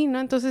algo así, ¿no?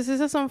 Entonces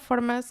esas son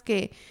formas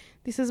que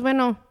dices,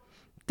 bueno,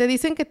 te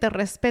dicen que te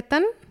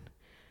respetan,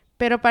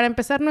 pero para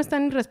empezar no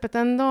están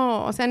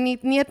respetando, o sea, ni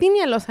a ti ni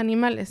a los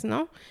animales,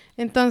 ¿no?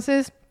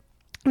 Entonces,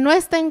 no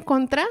está en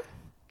contra,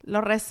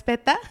 lo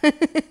respeta,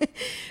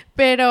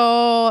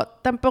 pero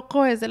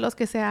tampoco es de los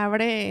que se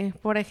abre,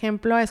 por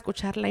ejemplo, a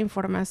escuchar la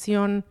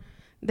información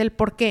del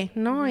por qué,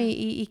 ¿no?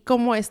 Y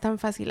cómo es tan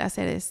fácil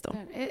hacer esto.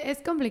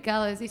 Es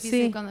complicado, es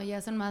difícil cuando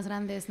ya son más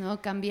grandes,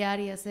 ¿no? Cambiar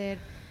y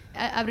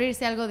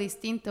abrirse a algo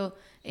distinto.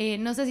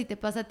 No sé si te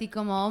pasa a ti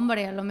como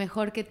hombre, a lo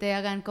mejor que te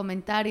hagan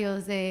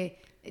comentarios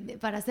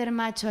para ser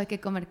macho hay que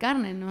comer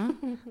carne, ¿no?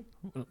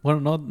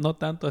 Bueno, no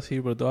tanto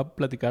así, pero te voy a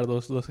platicar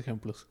dos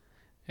ejemplos.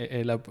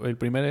 El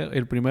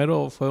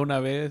primero fue una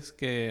vez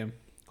que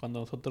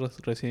cuando nosotros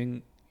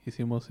recién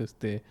hicimos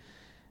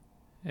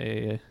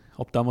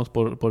optamos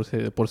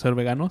por ser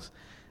veganos,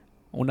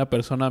 una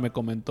persona me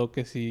comentó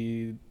que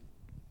si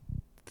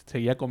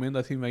seguía comiendo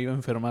así me iba a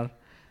enfermar.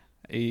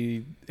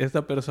 Y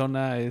esta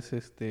persona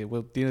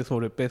tiene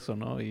sobrepeso,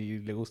 ¿no? Y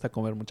le gusta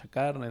comer mucha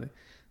carne.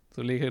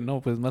 Entonces le dije,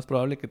 no, pues es más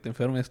probable que te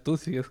enfermes tú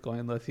si sigues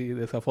comiendo así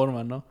de esa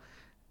forma, ¿no?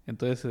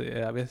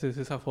 Entonces, a veces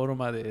esa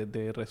forma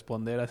de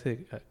responder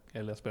hace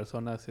que las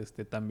personas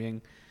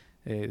también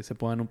se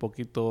pongan un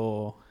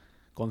poquito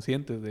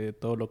conscientes de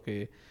todo lo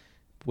que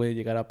puede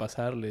llegar a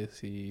pasarles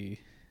si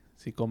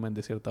comen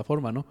de cierta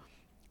forma, ¿no?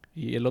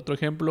 Y el otro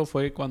ejemplo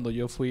fue cuando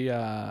yo fui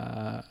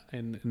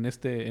en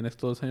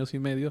estos 2 años y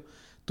medio,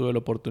 tuve la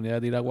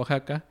oportunidad de ir a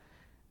Oaxaca.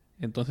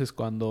 Entonces,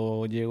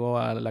 cuando llego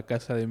a la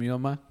casa de mi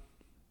mamá,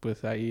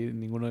 pues ahí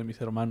ninguno de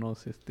mis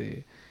hermanos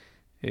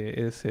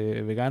es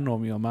vegano,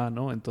 mi mamá,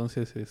 ¿no?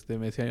 Entonces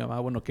me decía mi mamá,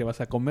 bueno, ¿qué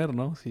vas a comer,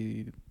 no?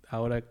 Si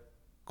ahora,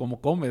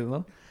 ¿cómo comes,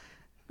 no?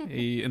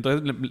 Y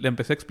entonces le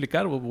empecé a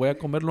explicar, voy a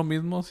comer lo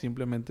mismo,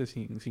 simplemente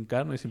sin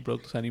carne, sin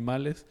productos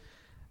animales.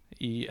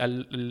 Y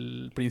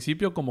al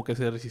principio como que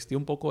se resistió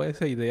un poco a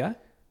esa idea.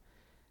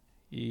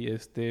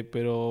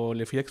 Pero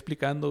le fui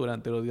explicando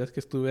durante los días que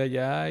estuve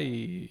allá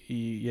y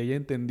ella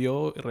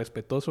entendió,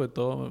 respetó sobre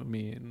todo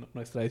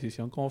nuestra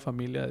decisión como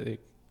familia de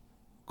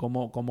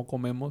cómo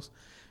comemos,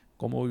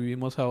 cómo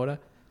vivimos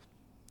ahora.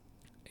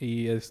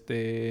 Y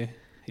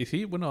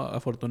sí, bueno,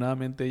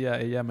 afortunadamente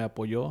ella me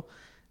apoyó.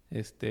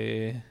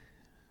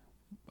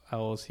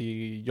 O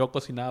si yo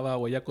cocinaba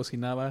o ella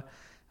cocinaba,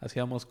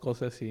 hacíamos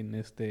cosas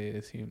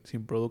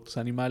sin productos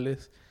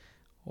animales.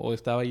 O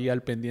estaba ahí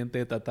al pendiente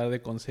de tratar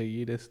de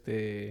conseguir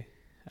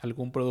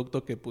algún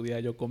producto que pudiera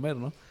yo comer,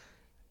 ¿no?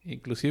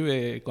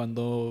 Inclusive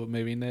cuando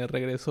me vine de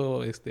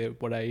regreso,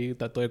 por ahí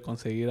trató de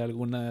conseguir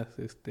algunas,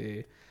 no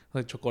sé,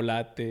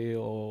 chocolate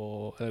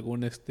o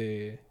algún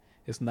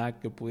snack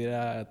que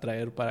pudiera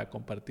traer para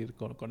compartir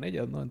con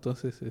ellas, ¿no?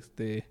 Entonces,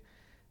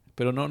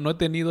 pero no he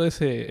tenido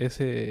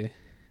ese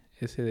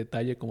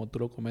detalle como tú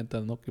lo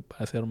comentas, ¿no? Que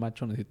para ser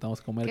macho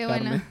necesitamos comer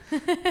carne.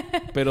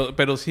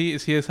 Pero sí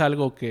es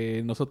algo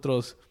que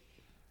nosotros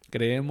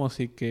creemos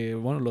y que,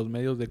 bueno, los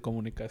medios de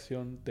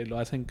comunicación te lo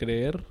hacen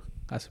creer.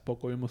 Hace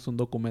poco vimos un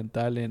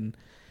documental en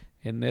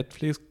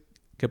Netflix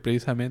que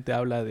precisamente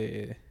habla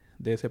de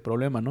ese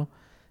problema, ¿no?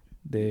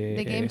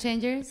 ¿The Game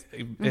Changers?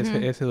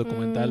 Ese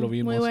documental lo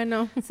vimos. Muy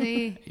bueno.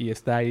 Sí. Y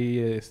está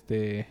ahí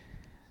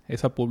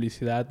esa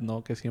publicidad,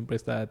 ¿no? Que siempre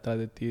está detrás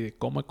de ti, de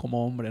come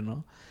como hombre,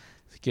 ¿no?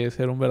 Si quieres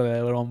ser un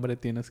verdadero hombre,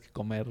 tienes que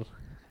comer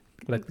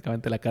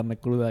prácticamente la carne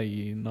cruda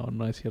y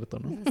no es cierto,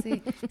 ¿no?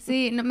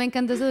 Sí, me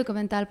encantó ese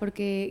documental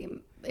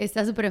porque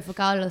está súper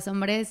enfocado a los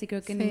hombres y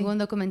creo que ningún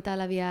documental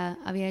había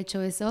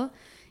hecho eso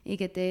y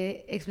que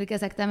te explica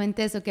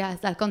exactamente eso, que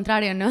hasta al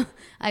contrario, ¿no?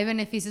 Hay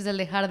beneficios del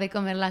dejar de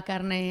comer la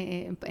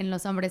carne en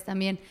los hombres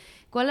también.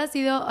 ¿Cuál ha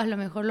sido a lo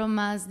mejor lo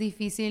más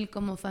difícil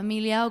como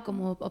familia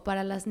o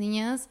para las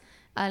niñas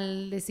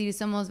al decir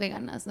somos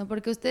veganas, ¿no?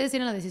 Porque ustedes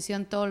tienen la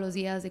decisión todos los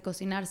días de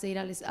cocinarse, ir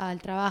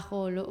al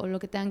trabajo o lo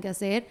que tengan que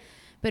hacer,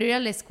 pero ir a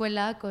la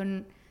escuela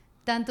con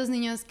tantos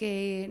niños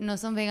que no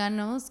son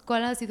veganos,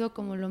 ¿cuál ha sido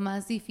como lo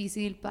más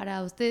difícil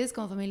para ustedes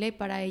como familia y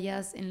para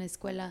ellas en la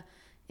escuela?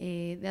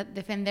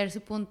 Defender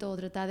su punto o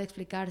tratar de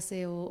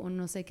explicarse o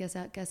no sé qué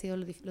ha sido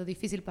lo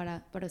difícil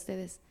para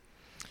ustedes.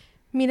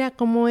 Mira,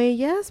 como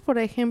ellas, por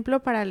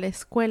ejemplo, para la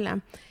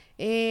escuela,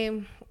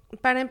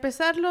 para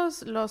empezar,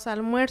 los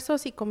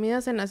almuerzos y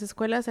comidas en las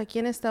escuelas aquí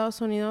en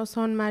Estados Unidos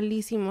son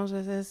malísimos.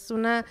 Es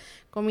una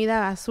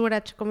comida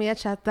basura, comida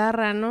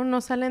chatarra, ¿no? No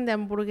salen de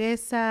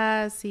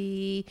hamburguesas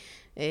y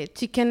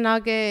chicken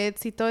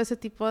nuggets y todo ese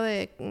tipo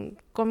de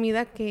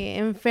comida que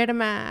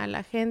enferma a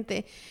la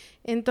gente.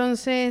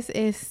 Entonces,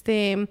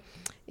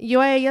 yo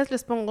a ellas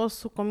les pongo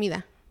su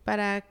comida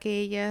para que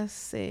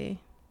ellas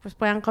pues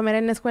puedan comer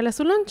en la escuela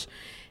su lunch.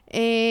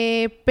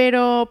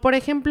 Pero, por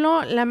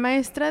ejemplo, la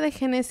maestra de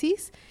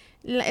Génesis,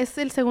 es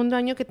el segundo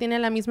año que tiene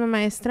la misma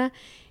maestra,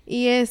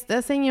 y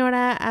esta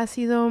señora ha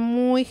sido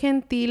muy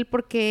gentil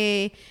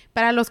porque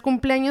para los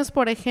cumpleaños,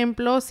 por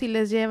ejemplo, si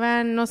les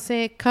llevan, no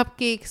sé,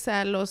 cupcakes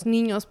a los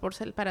niños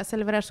para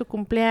celebrar su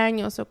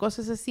cumpleaños o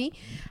cosas así,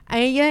 a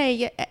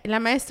ella, la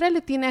maestra le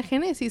tiene a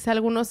Génesis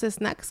algunos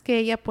snacks que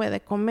ella puede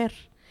comer.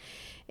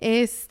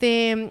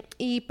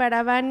 Y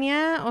para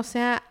Vania, o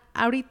sea,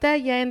 ahorita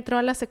ya entró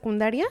a la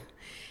secundaria,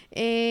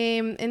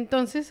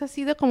 entonces ha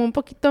sido como un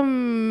poquito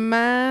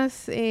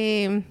más,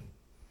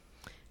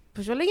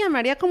 pues yo le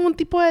llamaría como un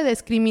tipo de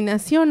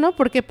discriminación, ¿no?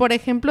 Porque, por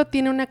ejemplo,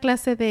 tiene una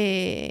clase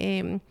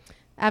de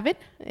hablar,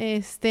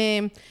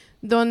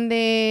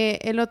 donde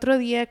el otro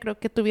día creo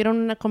que tuvieron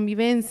una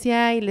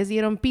convivencia y les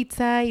dieron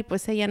pizza y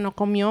pues ella no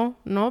comió,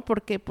 ¿no?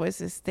 Porque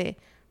pues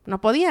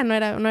no podía, no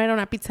era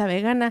una pizza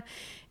vegana.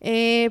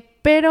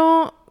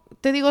 Pero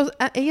te digo,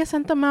 ellas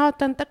han tomado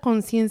tanta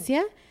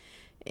conciencia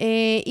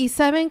y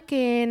saben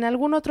que en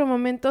algún otro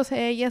momento, o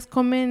sea, ellas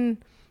comen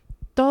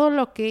todo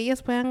lo que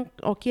ellas puedan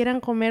o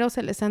quieran comer o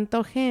se les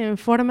antoje en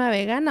forma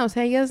vegana. O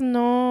sea, ellas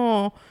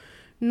no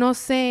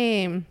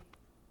se,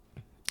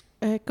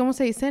 ¿cómo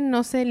se dice?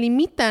 No se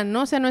limitan,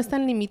 ¿no? O sea, no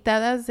están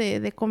limitadas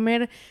de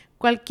comer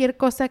cualquier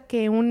cosa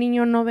que un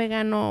niño no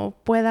vegano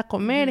pueda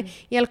comer.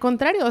 Y al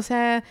contrario, o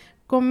sea,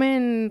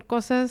 comen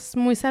cosas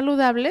muy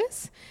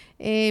saludables,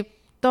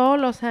 todos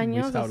los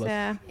años, o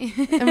sea,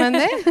 ¿me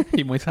mandé?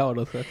 Y muy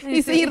sabrosas.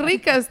 Y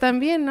ricas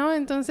también, ¿no?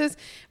 Entonces,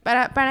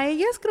 para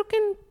ellas creo que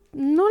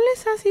no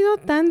les ha sido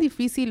tan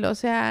difícil, o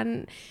sea,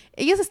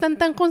 ellas están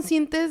tan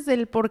conscientes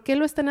del por qué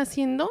lo están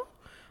haciendo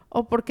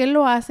o por qué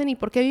lo hacen y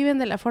por qué viven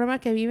de la forma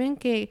que viven,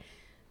 que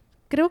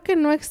creo que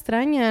no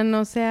extrañan,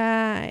 o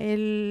sea,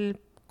 el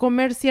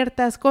comer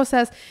ciertas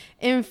cosas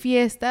en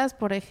fiestas,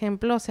 por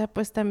ejemplo, o sea,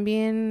 pues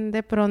también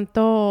de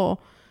pronto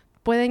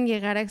pueden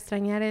llegar a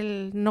extrañar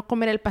el no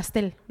comer el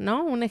pastel,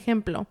 ¿no? Un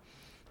ejemplo.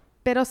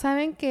 Pero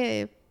saben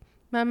que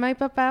mamá y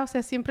papá, o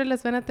sea, siempre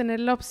les van a tener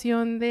la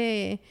opción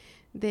de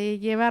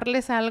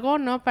llevarles algo,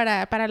 ¿no?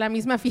 Para la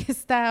misma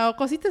fiesta o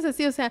cositas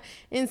así. O sea,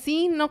 en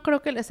sí no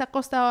creo que les ha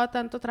costado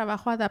tanto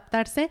trabajo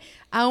adaptarse,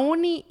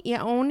 aún y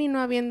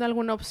no habiendo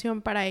alguna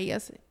opción para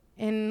ellas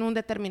en un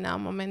determinado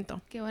momento.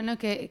 Qué bueno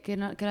que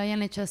lo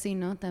hayan hecho así,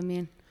 ¿no?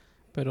 También.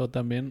 Pero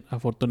también,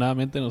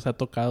 afortunadamente, nos ha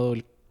tocado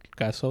el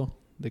caso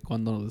de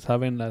cuando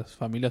saben las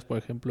familias, por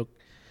ejemplo,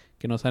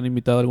 que nos han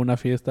invitado a alguna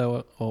fiesta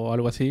o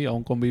algo así, a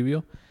un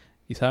convivio,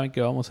 y saben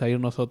que vamos a ir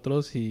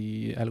nosotros,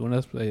 y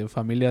algunas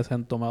familias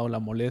han tomado la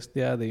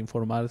molestia de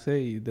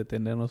informarse y de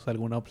tenernos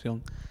alguna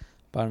opción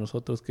para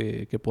nosotros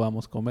que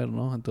podamos comer,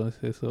 ¿no?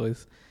 Entonces eso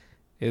es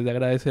de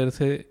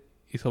agradecerse,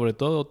 y sobre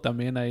todo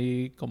también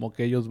ahí como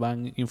que ellos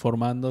van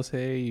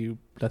informándose y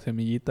la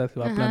semillita se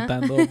va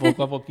plantando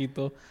poco a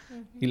poquito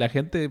y la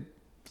gente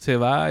se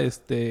va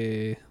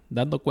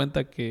dando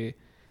cuenta que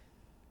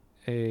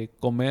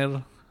comer,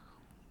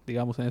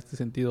 digamos en este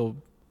sentido,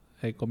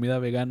 comida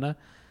vegana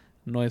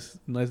no es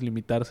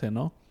limitarse,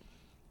 ¿no?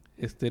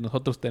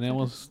 Nosotros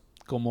tenemos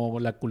como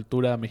la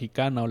cultura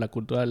mexicana o la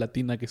cultura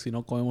latina que si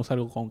no comemos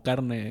algo con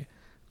carne,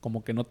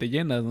 como que no te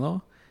llenas,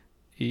 ¿no?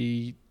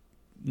 Y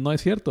no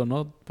es cierto,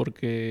 ¿no?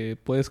 Porque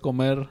puedes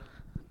comer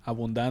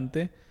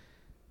abundante,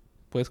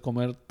 puedes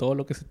comer todo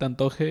lo que se te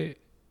antoje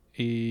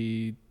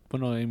y,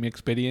 bueno, en mi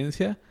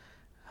experiencia,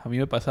 a mí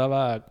me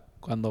pasaba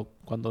cuando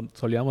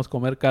solíamos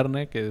comer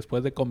carne, que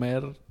después de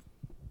comer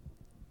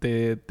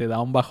te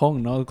da un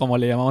bajón, ¿no? Como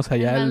le llamamos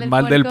allá, el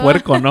mal del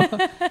puerco, ¿no?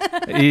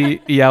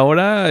 y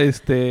ahora,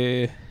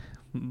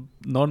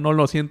 no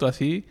lo siento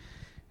así.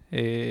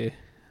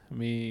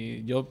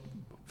 Yo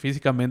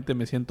físicamente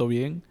me siento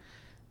bien.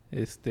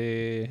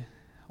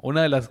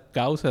 Una de las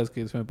causas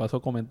que se me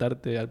pasó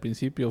comentarte al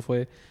principio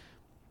fue,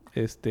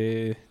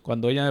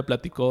 cuando ella me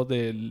platicó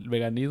del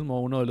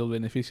veganismo, uno de los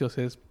beneficios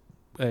es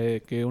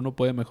que uno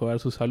puede mejorar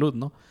su salud,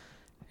 ¿no?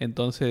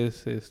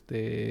 Entonces,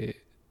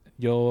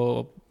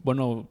 yo,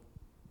 bueno,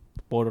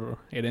 por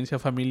herencia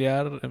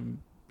familiar,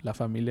 la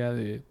familia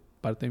de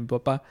parte de mi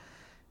papá,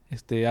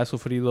 ha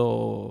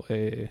sufrido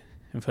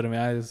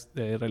enfermedades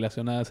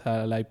relacionadas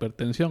a la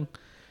hipertensión.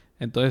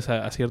 Entonces,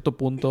 a cierto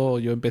punto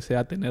yo empecé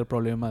a tener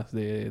problemas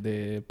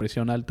de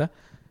presión alta,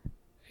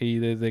 y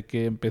desde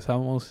que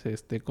empezamos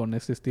con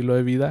este estilo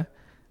de vida,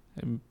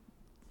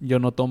 yo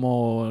no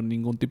tomo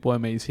ningún tipo de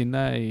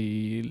medicina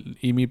y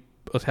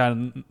o sea,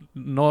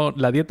 no,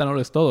 la dieta no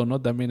lo es todo,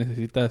 ¿no? También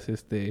necesitas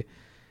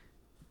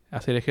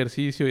hacer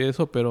ejercicio y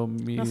eso, pero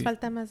nos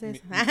falta más de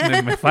eso.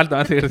 Me falta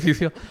más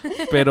ejercicio,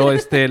 pero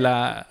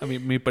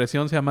mi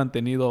presión se ha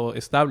mantenido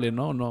estable,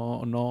 ¿no?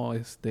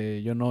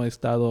 Yo no he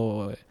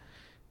estado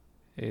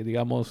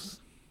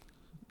digamos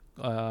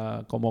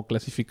como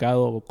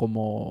clasificado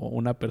como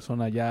una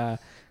persona ya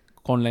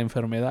con la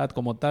enfermedad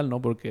como tal,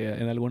 ¿no? Porque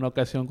en alguna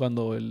ocasión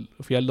cuando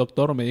fui al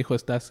doctor me dijo,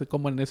 estás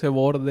como en ese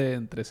borde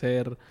entre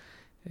ser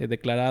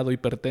declarado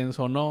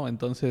hipertenso o no.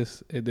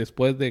 Entonces,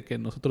 después de que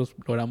nosotros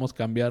logramos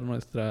cambiar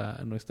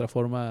nuestra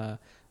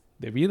forma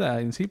de vida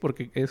en sí,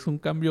 porque es un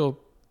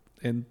cambio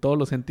en todos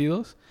los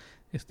sentidos.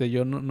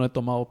 Yo no he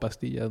tomado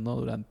pastillas, ¿no?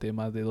 Durante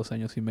más de 2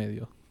 años y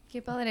medio.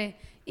 Qué padre.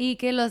 Y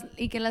que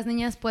las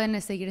niñas pueden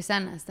seguir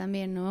sanas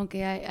también, ¿no?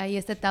 Que hay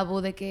este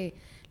tabú de que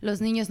los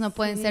niños no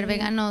pueden ser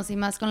veganos, y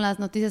más con las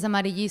noticias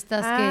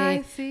amarillistas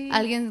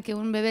que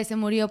un bebé se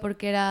murió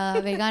porque era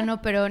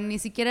vegano, pero ni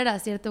siquiera era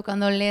cierto.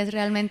 Cuando lees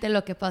realmente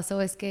lo que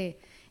pasó es que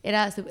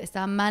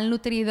estaba mal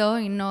nutrido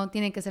y no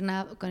tiene que hacer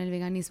nada con el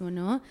veganismo,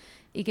 ¿no?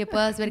 Y que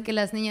puedas ver que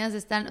las niñas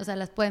están, o sea,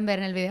 las pueden ver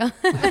en el video,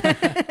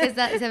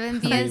 se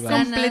ven bien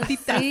sanas,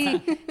 completitas.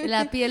 Sí,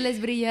 la piel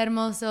les brilla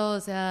hermoso,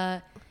 o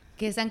sea,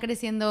 que están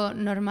creciendo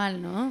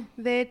normal, ¿no?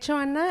 De hecho,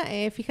 Ana,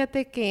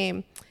 fíjate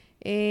que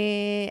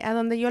a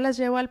donde yo las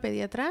llevo al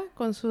pediatra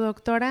con su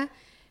doctora,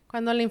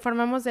 cuando le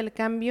informamos del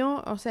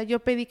cambio, o sea, yo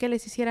pedí que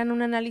les hicieran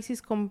un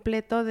análisis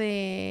completo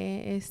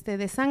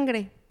de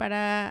sangre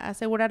para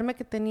asegurarme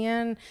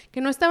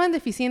que no estaban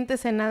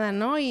deficientes en nada,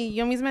 ¿no? Y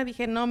yo misma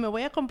dije, no, me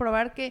voy a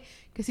comprobar que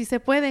sí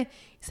se puede.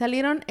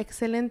 Salieron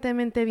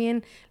excelentemente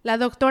bien. La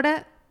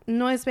doctora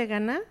no es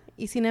vegana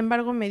y sin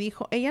embargo me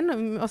dijo, ella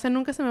no, o sea,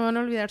 nunca se me van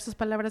a olvidar sus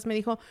palabras, me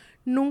dijo,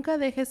 nunca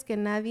dejes que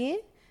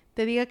nadie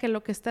te diga que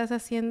lo que estás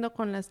haciendo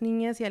con las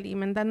niñas y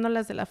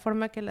alimentándolas de la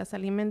forma que las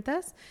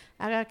alimentas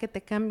haga que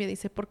te cambie,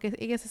 dice, porque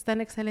ellas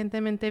están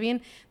excelentemente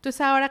bien.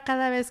 Entonces ahora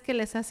cada vez que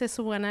les hace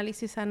su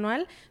análisis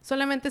anual,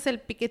 solamente es el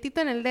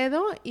piquetito en el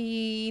dedo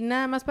y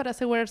nada más para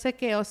asegurarse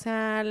que, o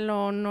sea,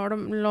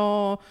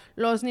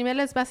 los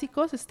niveles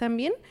básicos están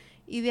bien,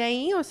 y de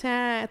ahí, o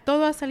sea,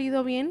 todo ha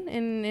salido bien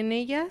en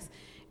ellas.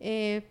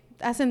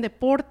 Hacen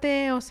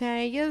deporte, o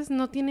sea, ellas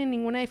no tienen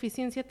ninguna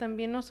deficiencia,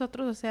 también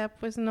nosotros, o sea,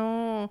 pues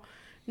no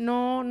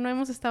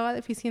hemos estado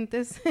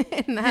deficientes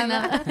en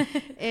nada.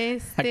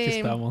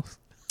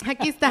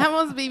 Aquí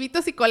estamos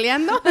vivitos y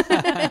coleando.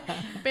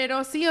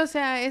 Pero sí, o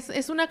sea,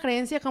 es una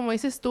creencia, como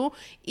dices tú,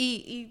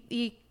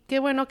 y qué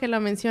bueno que lo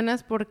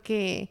mencionas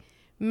porque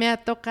me ha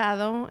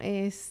tocado,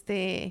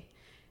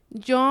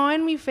 yo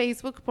en mi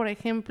Facebook, por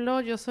ejemplo,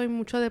 yo soy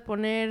mucho de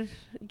poner,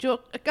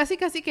 yo casi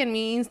que en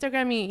mi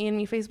Instagram y en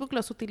mi Facebook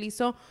los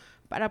utilizo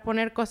para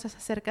poner cosas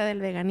acerca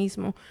del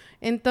veganismo.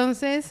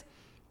 Entonces,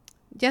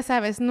 ya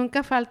sabes,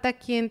 nunca falta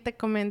quien te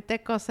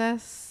comente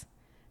cosas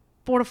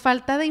por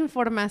falta de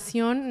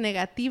información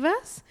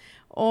negativas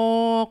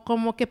o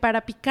como que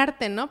para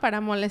picarte, ¿no?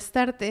 Para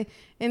molestarte.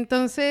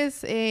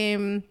 Entonces,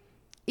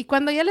 y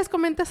cuando ya les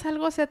comentas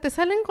algo, o sea, te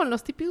salen con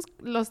los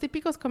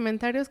típicos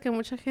comentarios que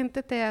mucha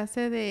gente te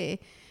hace de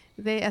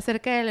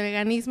acerca del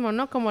veganismo,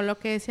 ¿no? Como lo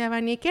que decía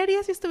Vani, ¿qué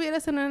harías si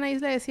estuvieras en una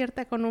isla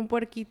desierta con un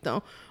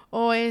puerquito?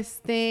 O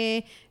es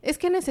que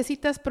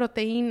necesitas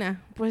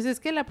proteína. Pues es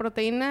que la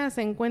proteína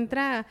se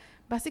encuentra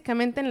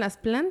básicamente en las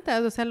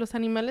plantas, o sea, los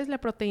animales la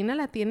proteína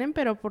la tienen,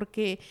 pero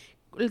porque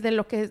de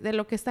lo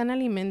que están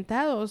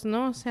alimentados,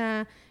 ¿no? O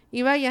sea,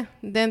 y vaya,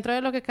 dentro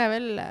de lo que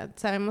cabe,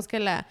 sabemos que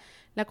la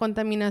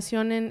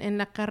contaminación en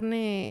la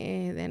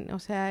carne, o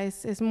sea,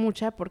 es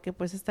mucha porque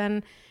pues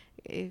están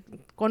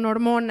con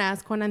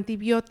hormonas, con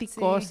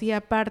antibióticos, y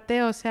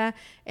aparte, o sea,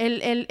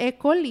 el E.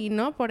 coli,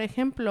 ¿no? Por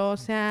ejemplo, o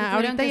sea,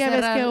 ahorita ya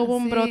ves que hubo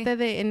un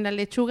brote en la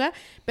lechuga,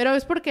 pero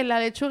es porque la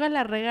lechuga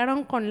la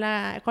regaron con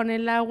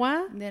el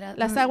agua,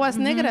 las aguas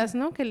negras,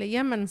 ¿no? Que le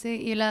llaman.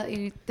 Sí,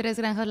 y 3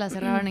 granjas las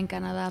cerraron en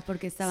Canadá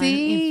porque estaban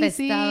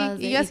infestadas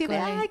de y yo así de,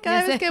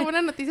 cada vez que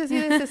una noticia así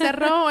se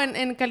cerró,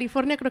 en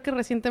California creo que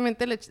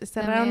recientemente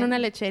cerraron también una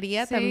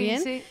lechería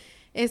también. Sí.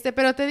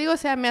 Pero te digo, o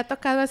sea, me ha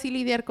tocado así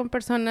lidiar con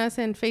personas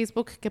en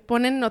Facebook que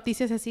ponen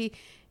noticias así,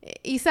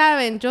 y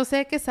saben, yo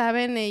sé que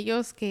saben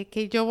ellos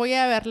que yo voy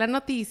a ver la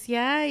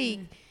noticia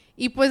y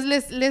pues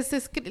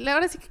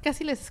ahora sí que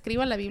casi les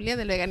escribo la Biblia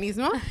del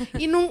veganismo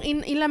y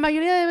la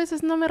mayoría de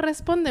veces no me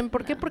responden.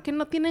 ¿Por qué? Porque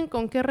no tienen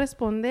con qué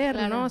responder,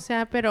 claro, ¿no? O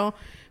sea, pero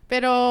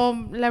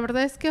la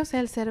verdad es que, o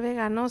sea, el ser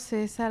veganos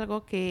es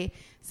algo que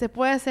se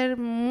puede hacer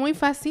muy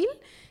fácil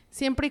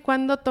siempre y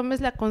cuando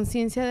tomes la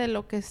conciencia de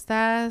lo que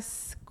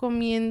estás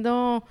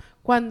comiendo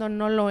cuando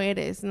no lo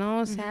eres, ¿no?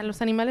 O sea,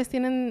 los animales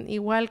tienen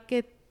igual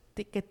que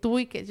tú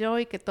y que yo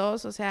y que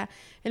todos, o sea,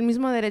 el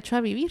mismo derecho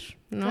a vivir,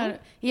 ¿no? Claro.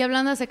 Y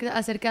hablando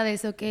acerca de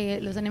eso, que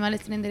los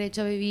animales tienen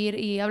derecho a vivir,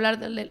 y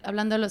hablando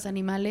de los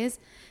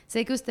animales,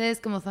 sé que ustedes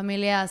como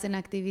familia hacen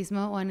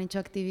activismo o han hecho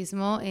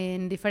activismo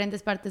en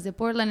diferentes partes de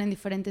Portland, en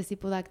diferentes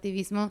tipos de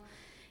activismo.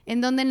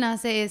 ¿En dónde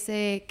nace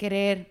ese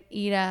querer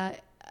ir a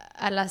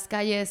las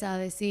calles a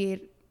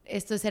decir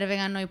esto es ser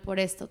vegano y por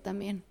esto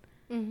también?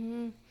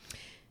 Uh-huh.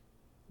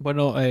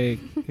 Bueno,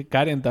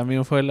 Karen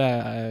también fue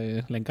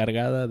la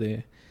encargada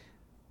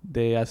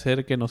de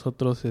hacer que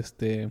nosotros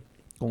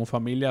como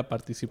familia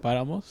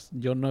participáramos.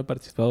 Yo no he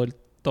participado del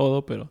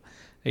todo, pero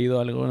he ido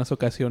a algunas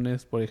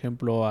ocasiones, por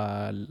ejemplo,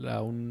 a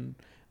un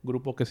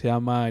grupo que se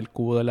llama el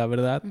Cubo de la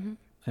Verdad, uh-huh,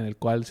 en el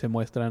cual se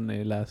muestran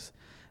las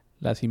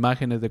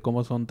imágenes de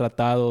cómo son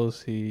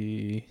tratados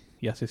y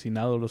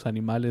asesinados los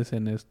animales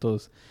en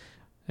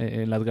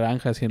las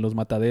granjas y en los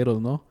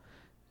mataderos, ¿no?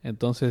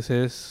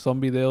 Entonces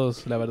son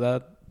videos, la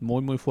verdad,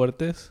 muy muy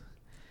fuertes.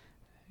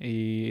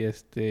 Y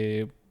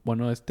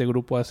bueno, este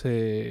grupo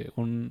hace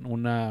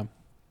una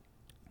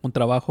un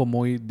trabajo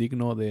muy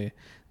digno de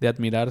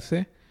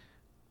admirarse,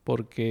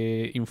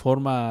 porque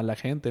informa a la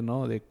gente,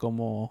 ¿no? De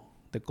cómo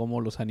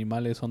los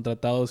animales son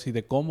tratados y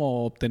de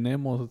cómo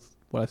obtenemos,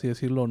 por así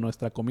decirlo,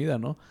 nuestra comida,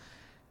 ¿no?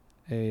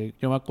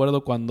 Yo me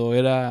acuerdo cuando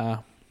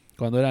era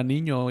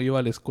niño, iba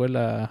a la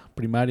escuela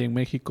primaria en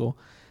México,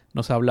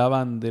 nos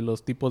hablaban de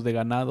los tipos de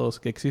ganados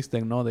que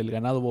existen, ¿no? Del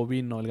ganado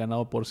bovino, el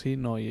ganado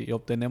porcino, y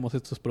obtenemos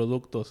estos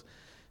productos.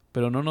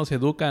 Pero no nos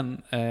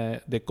educan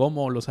de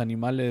cómo los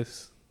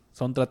animales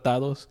son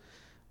tratados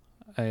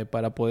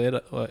para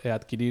poder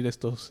adquirir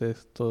estos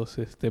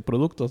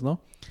productos,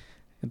 ¿no?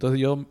 Entonces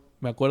yo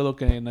me acuerdo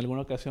que en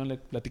alguna ocasión le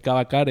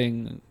platicaba a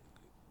Karen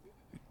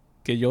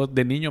que yo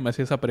de niño me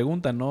hacía esa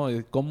pregunta, ¿no?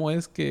 ¿Cómo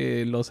es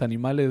que los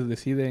animales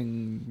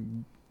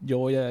deciden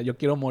yo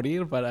quiero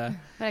morir para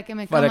que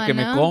me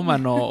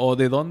coman, o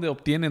de dónde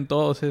obtienen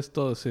todos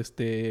estos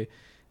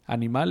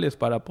animales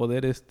para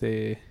poder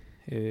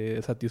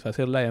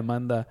satisfacer la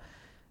demanda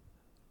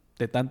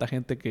de tanta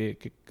gente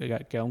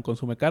que aún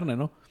consume carne,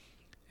 ¿no?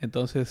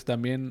 Entonces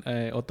también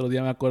otro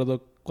día me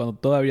acuerdo cuando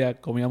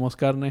todavía comíamos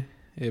carne,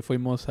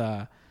 fuimos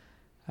a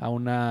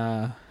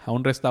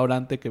un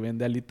restaurante que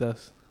vende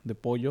alitas de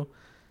pollo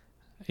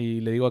y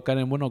le digo a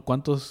Karen, bueno,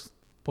 ¿cuántos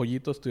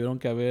pollitos tuvieron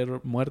que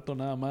haber muerto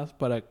nada más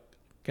para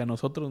que a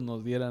nosotros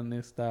nos dieran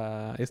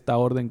esta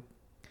orden?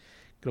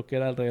 Creo que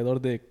era alrededor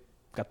de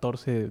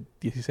 14,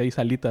 16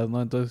 alitas,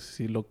 ¿no? Entonces,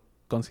 si lo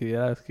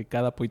consideras que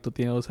cada pollito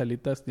tiene 2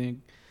 alitas,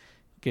 tienen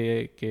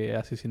que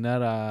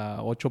asesinar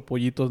a 8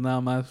 pollitos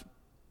nada más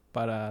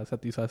para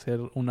satisfacer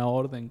una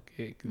orden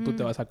que tú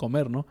te vas a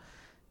comer, ¿no?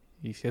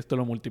 Y si esto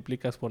lo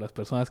multiplicas por las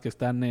personas que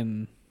están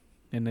en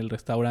el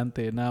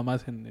restaurante, nada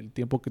más en el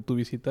tiempo que tú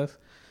visitas,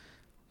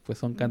 pues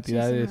son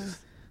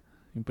cantidades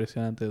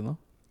impresionantes, ¿no?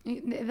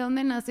 ¿Y de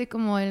dónde nace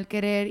como el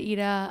querer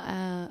ir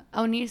a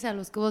unirse a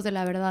los cubos de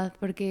la verdad?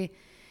 Porque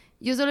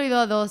yo solo he ido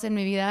a 2 en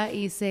mi vida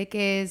y sé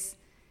que es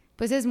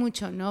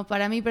mucho, ¿no?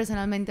 Para mí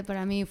personalmente,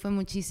 fue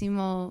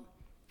muchísimo,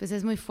 pues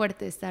es muy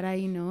fuerte estar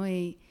ahí, ¿no?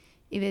 Y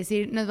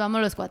decir, nos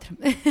vamos los 4.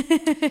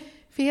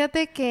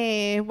 Fíjate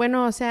que,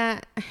 bueno, o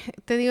sea,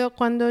 te digo,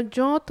 cuando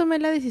yo tomé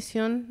la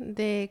decisión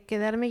de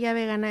quedarme ya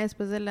vegana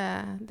después de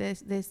la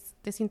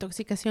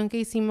desintoxicación que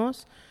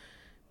hicimos,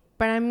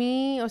 para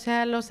mí, o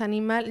sea, los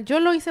animales, yo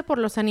lo hice por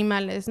los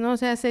animales, ¿no? O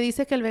sea, se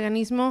dice que el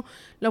veganismo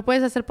lo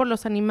puedes hacer por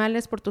los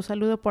animales, por tu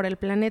salud o por el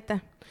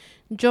planeta.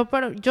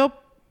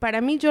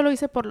 Para mí, yo lo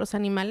hice por los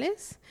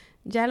animales.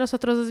 Ya los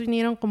otros 2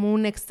 vinieron como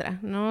un extra,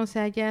 ¿no? O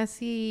sea, ya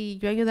si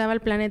yo ayudaba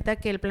al planeta,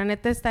 que el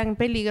planeta está en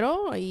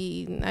peligro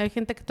y hay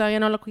gente que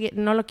todavía no lo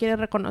quiere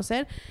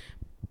reconocer,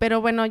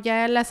 pero bueno,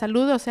 ya la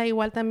salud, o sea,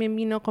 igual también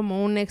vino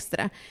como un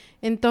extra.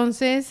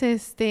 Entonces,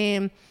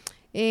 a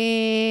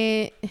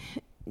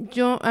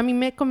mí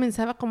me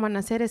comenzaba como a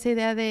nacer esa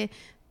idea de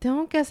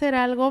tengo que hacer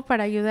algo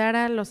para ayudar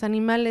a los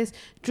animales.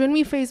 Yo en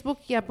mi Facebook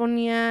ya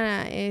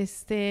ponía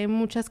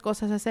muchas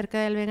cosas acerca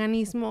del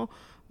veganismo.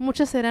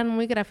 Muchas eran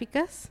muy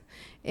gráficas,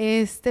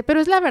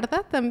 pero es la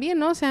verdad también,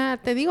 ¿no? O sea,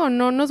 te digo,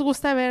 no nos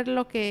gusta ver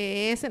lo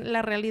que es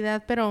la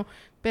realidad, pero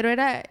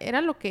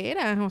era lo que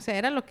era, o sea,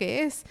 era lo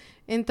que es.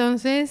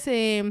 Entonces,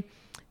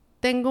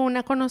 tengo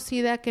una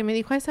conocida que me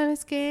dijo, ay,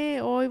 ¿sabes qué?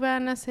 Hoy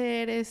van a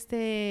hacer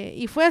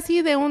y fue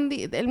así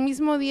del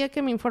mismo día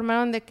que me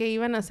informaron de que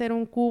iban a hacer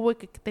un cubo y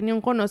que tenía un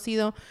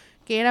conocido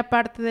que era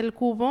parte del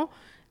cubo.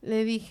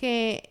 Le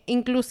dije,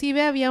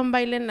 inclusive había un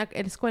baile en la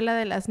escuela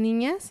de las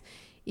niñas.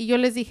 Y yo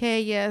les dije a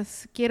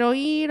ellas, quiero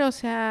ir, o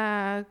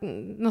sea,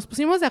 nos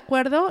pusimos de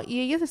acuerdo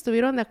y ellas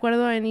estuvieron de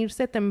acuerdo en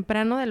irse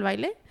temprano del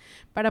baile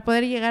para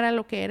poder llegar a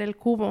lo que era el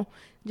cubo.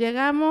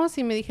 Llegamos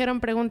y me dijeron,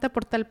 pregunta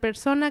por tal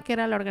persona, que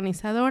era la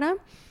organizadora.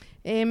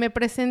 Me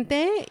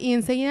presenté y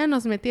enseguida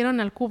nos metieron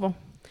al cubo.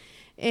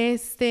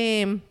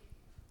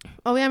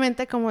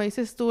 Obviamente, como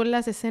dices tú,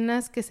 las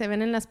escenas que se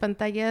ven en las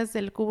pantallas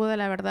del cubo de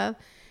la verdad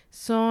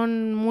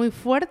son muy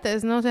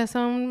fuertes, ¿no? O sea,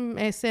 son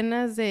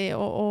escenas de,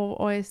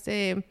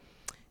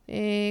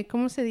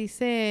 ¿cómo se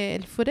dice?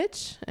 El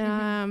footage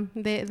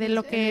de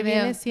lo que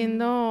viene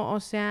siendo, o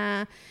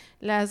sea,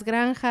 las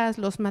granjas,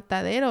 los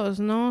mataderos,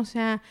 ¿no? O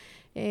sea,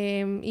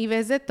 y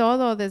ves de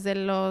todo, desde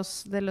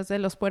los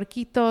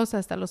puerquitos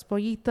hasta los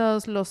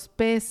pollitos, los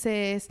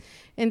peces.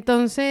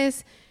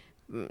 Entonces,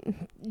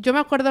 yo me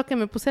acuerdo que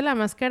me puse la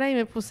máscara y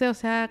me puse, o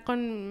sea,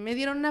 me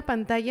dieron una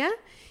pantalla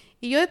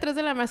y yo detrás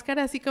de la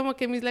máscara así como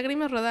que mis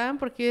lágrimas rodaban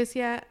porque yo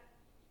decía,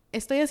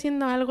 estoy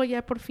haciendo algo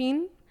ya por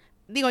fin.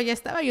 Digo, ya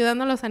estaba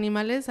ayudando a los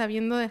animales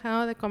habiendo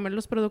dejado de comer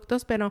los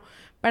productos, pero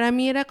para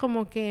mí era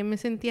como que me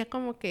sentía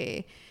como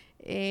que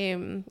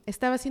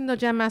estaba haciendo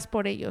ya más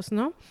por ellos,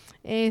 ¿no?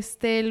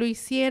 Lo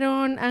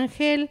hicieron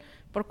Ángel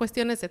por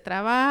cuestiones de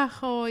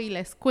trabajo y la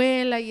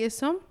escuela y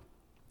eso.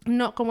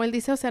 No, como él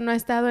dice, o sea, no ha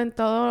estado en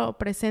todo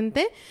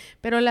presente,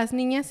 pero las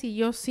niñas y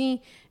yo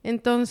sí.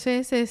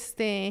 Entonces,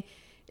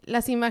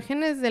 las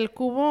imágenes del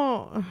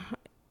cubo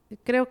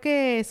creo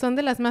que son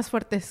de las más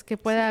fuertes que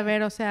puede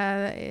haber, o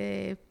sea,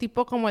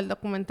 tipo como el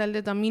documental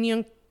de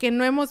Dominion, que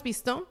no hemos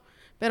visto,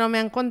 pero me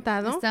han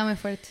contado. Está muy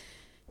fuerte.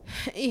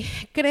 Y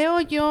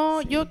yo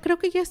creo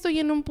que ya estoy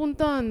en un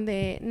punto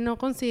donde no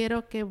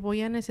considero que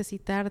voy a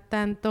necesitar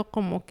tanto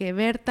como que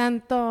ver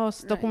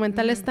tantos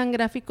documentales tan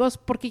gráficos,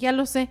 porque ya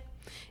lo sé.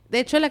 De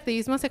hecho, el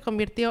activismo se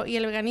convirtió, y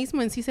el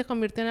veganismo en sí se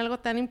convirtió en algo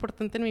tan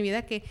importante en mi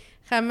vida que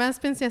jamás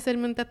pensé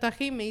hacerme un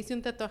tatuaje y me hice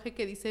un tatuaje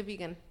que dice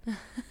vegan.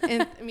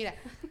 Mira.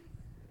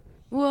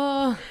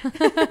 ¡Wow!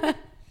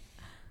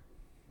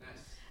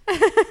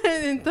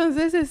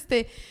 Entonces,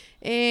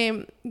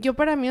 yo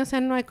para mí, o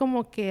sea, no hay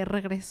como que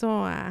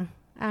regreso a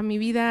mi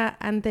vida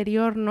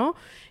anterior, ¿no?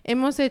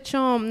 Hemos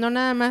hecho no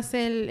nada más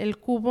el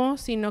cubo,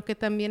 sino que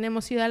también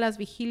hemos ido a las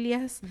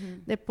vigilias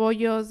de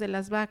pollos, de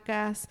las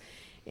vacas.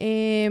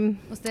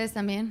 ¿Ustedes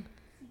también?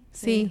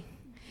 Sí.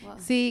 Wow.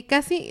 Sí,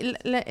 casi.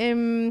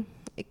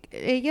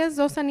 Ellas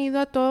dos han ido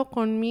a todo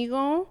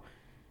conmigo,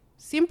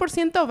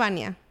 100%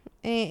 Vania.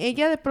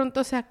 Ella de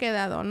pronto se ha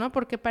quedado, ¿no?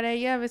 Porque para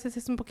ella a veces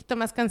es un poquito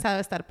más cansado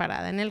estar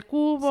parada en el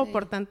cubo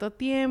por tanto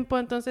tiempo,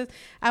 entonces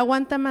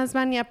aguanta más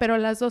Vania, pero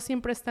las dos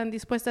siempre están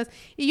dispuestas.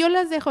 Y yo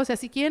las dejo, o sea,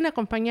 si quieren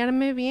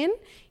acompañarme bien,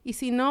 y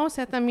si no, o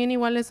sea, también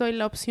igual les doy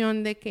la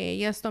opción de que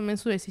ellas tomen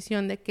su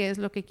decisión de qué es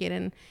lo que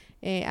quieren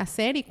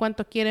hacer y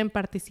cuánto quieren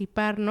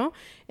participar, ¿no?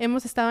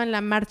 Hemos estado en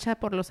la marcha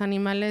por los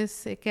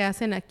animales que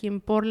hacen aquí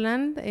en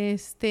Portland,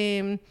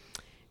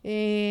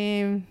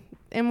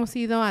 hemos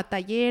ido a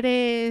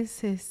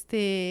talleres,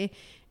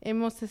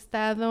 hemos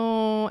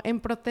estado en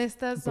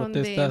protestas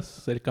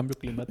del cambio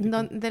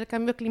climático. Del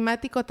cambio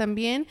climático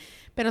también,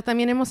 pero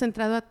también hemos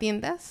entrado a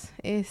tiendas,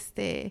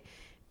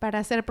 para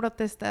hacer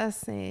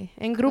protestas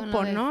en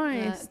grupo, ¿no?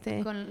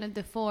 Con el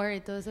de Ford y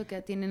todo eso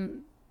que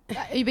tienen.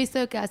 He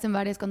visto que hacen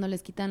varias cuando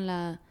les quitan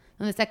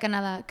 ¿dónde está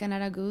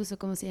Canada Goose o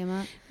cómo se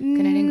llama?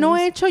 No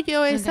he hecho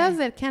yo esas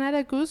del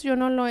Canada Goose,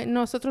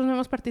 nosotros no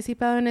hemos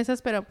participado en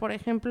esas, pero por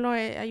ejemplo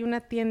hay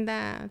una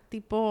tienda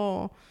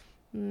tipo,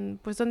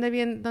 pues donde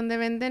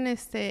venden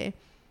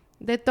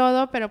de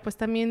todo, pero pues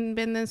también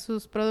venden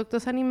sus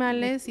productos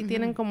animales y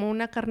tienen como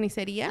una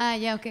carnicería. Ah,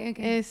 ya, okay.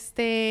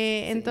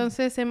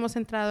 Entonces hemos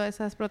entrado a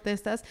esas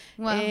protestas.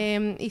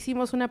 Wow.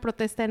 Hicimos una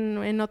protesta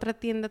en otra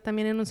tienda,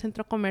 también en un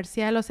centro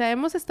comercial. O sea,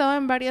 hemos estado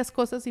en varias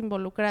cosas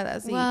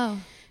involucradas. Wow. Y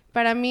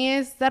para mí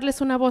es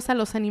darles una voz a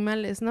los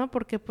animales, ¿no?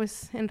 Porque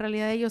pues en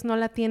realidad ellos no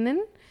la tienen.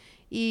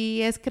 Y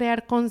es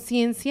crear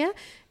conciencia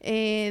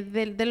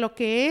de lo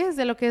que es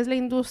la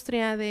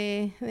industria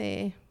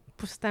de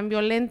pues tan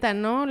violenta,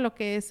 ¿no? Lo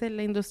que es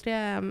la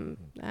industria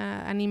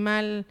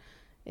animal,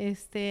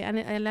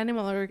 el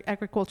animal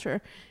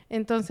agriculture.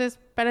 Entonces,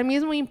 para mí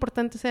es muy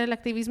importante hacer el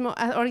activismo.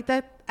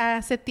 Ahorita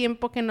hace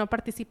tiempo que no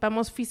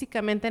participamos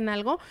físicamente en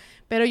algo,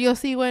 pero yo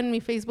sigo en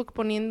mi Facebook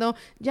poniendo,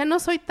 ya no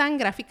soy tan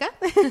gráfica,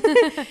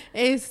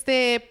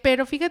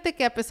 pero fíjate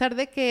que a pesar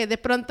de que de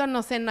pronto,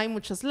 no sé, no hay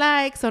muchos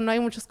likes o no hay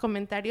muchos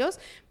comentarios,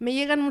 me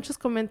llegan muchos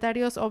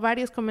comentarios o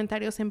varios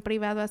comentarios en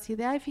privado así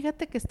de, ay,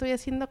 fíjate que estoy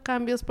haciendo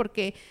cambios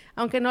porque,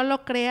 aunque no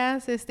lo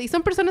creas, y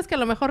son personas que a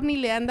lo mejor ni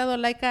le han dado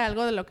like a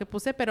algo de lo que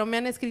puse, pero me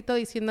han escrito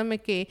diciéndome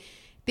que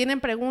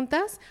tienen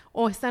preguntas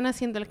o están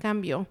haciendo el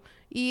cambio.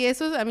 Y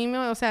eso a mí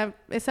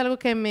es algo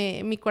que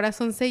mi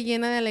corazón se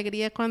llena de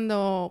alegría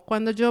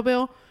cuando yo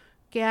veo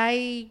que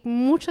hay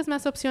muchas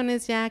más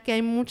opciones ya, que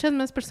hay muchas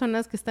más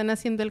personas que están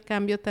haciendo el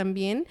cambio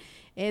también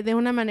de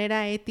una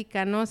manera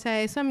ética, ¿no? O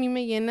sea, eso a mí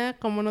me llena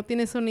como no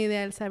tienes una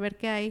idea, el saber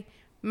que hay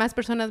más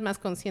personas más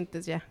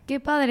conscientes ya. ¡Qué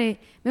padre!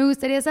 Me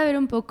gustaría saber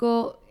un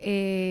poco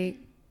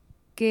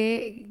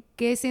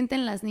 ¿qué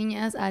sienten las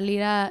niñas al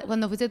ir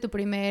cuando fuiste a tu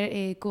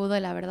primer cubo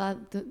de la verdad?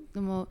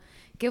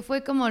 ¿Qué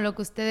fue como lo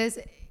que ustedes...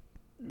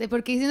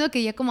 porque diciendo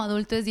que ya como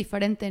adulto es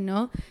diferente,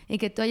 ¿no? Y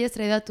que tú hayas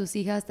traído a tus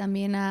hijas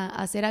también a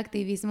hacer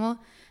activismo,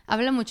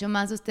 habla mucho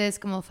más de ustedes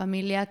como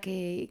familia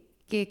que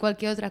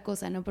cualquier otra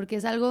cosa, ¿no? Porque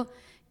es algo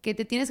que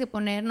te tienes que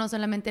poner no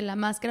solamente la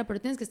máscara, pero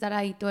tienes que estar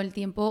ahí todo el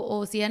tiempo,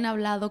 o si han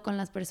hablado con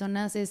las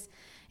personas, es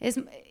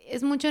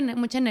mucha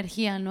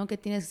energía, ¿no? Que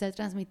tienes que estar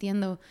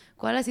transmitiendo.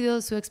 ¿Cuál ha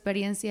sido su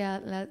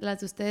experiencia, las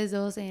de ustedes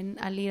dos,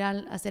 al ir a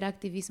hacer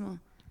activismo?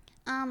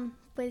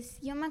 Pues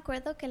yo me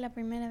acuerdo que la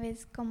primera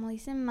vez, como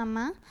dice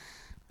mamá,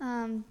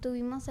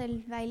 tuvimos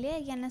el baile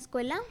allá en la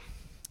escuela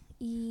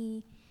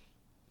y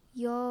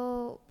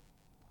yo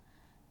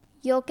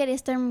quería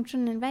estar mucho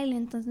en el baile,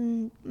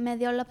 entonces me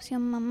dio la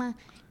opción mamá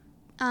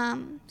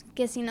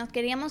que si nos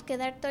queríamos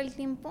quedar todo el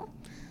tiempo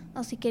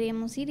o si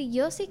queríamos ir, y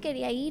yo sí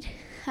quería ir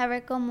a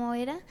ver cómo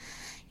era,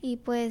 y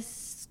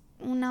pues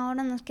una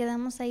hora nos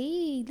quedamos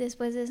ahí y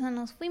después de eso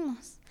nos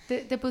fuimos.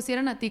 ¿Te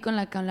pusieron a ti con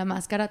la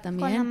máscara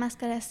también? Con la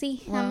máscara,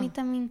 sí. Wow. A mí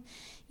también.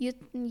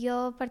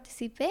 Yo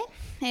participé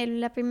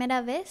la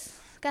primera vez.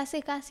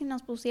 Casi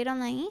nos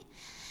pusieron ahí.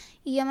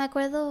 Y yo me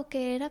acuerdo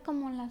que era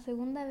como la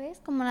segunda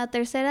vez, como la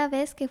tercera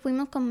vez que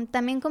fuimos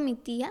también con mi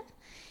tía.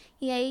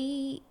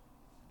 Y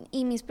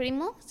mis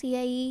primos. Y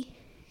ahí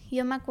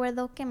yo me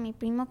acuerdo que mi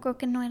primo creo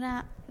que no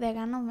era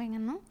vegano,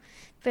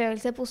 pero él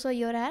se puso a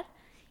llorar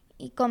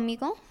y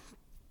conmigo,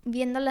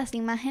 viendo las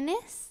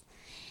imágenes.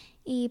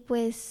 Y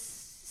pues...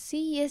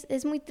 sí,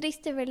 es muy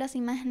triste ver las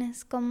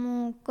imágenes,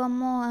 cómo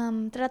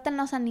tratan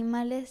los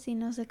animales y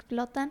nos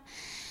explotan,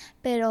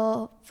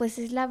 pero pues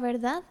es la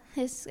verdad,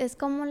 es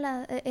como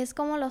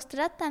los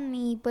tratan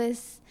y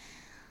pues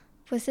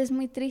es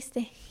muy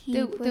triste. Y,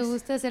 ¿Te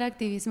gusta hacer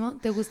activismo?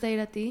 ¿Te gusta ir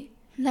a ti?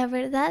 La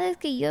verdad es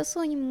que yo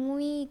soy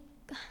muy,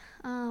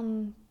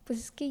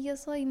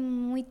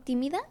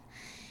 tímida,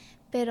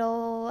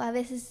 pero a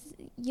veces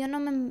yo no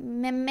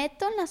me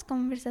meto en las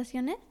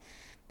conversaciones,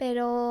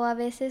 pero a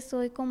veces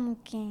soy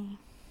como que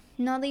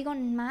no digo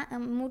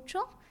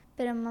mucho,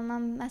 pero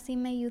mamá así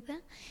me ayuda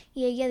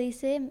y ella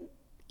dice,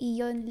 y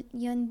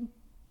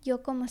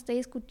yo como estoy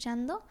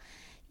escuchando,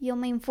 yo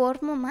me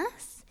informo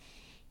más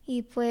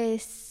y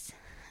pues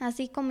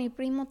así con mi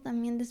primo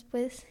también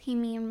después y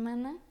mi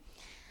hermana,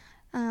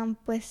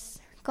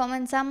 pues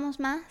comenzamos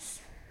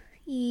más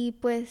y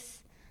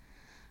pues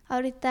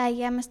ahorita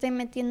ya me estoy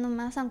metiendo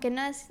más, aunque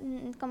no es,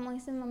 como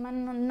dice mamá,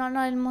 no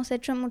lo hemos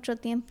hecho en mucho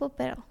tiempo,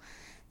 pero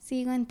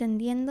sigo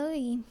entendiendo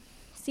y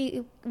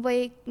sí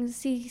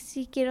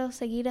quiero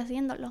seguir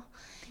haciéndolo.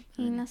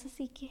 Y no sé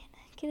si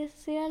quieres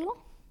decir algo.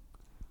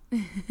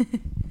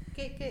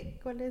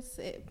 ¿Cuál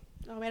es?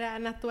 A ver,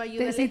 Ana, tú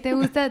ayúdale. Si te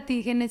gusta a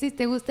ti, Génesis,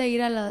 ¿te gusta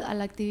ir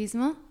al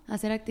activismo?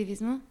 ¿Hacer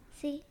activismo?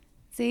 Sí.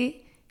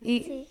 ¿Sí?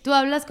 ¿Y sí. tú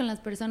hablas con las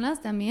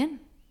personas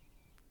también?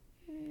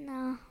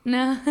 No.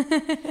 No.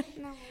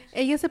 No.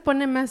 Ella se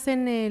pone más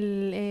en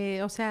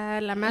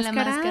la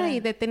máscara y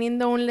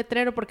deteniendo un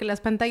letrero porque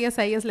las pantallas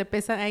a ellas le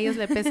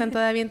pesan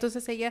todavía,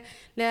 entonces ella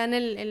le dan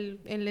el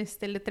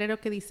letrero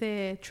que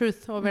dice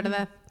truth o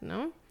verdad,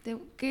 ¿no?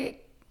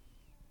 ¿Qué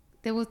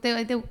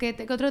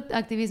otro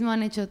activismo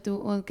han hecho tú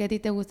o que a ti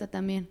te gusta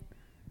también?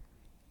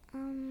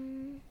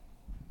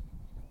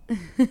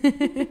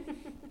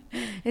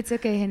 It's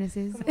okay,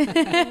 Génesis. Vamos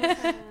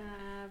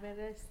a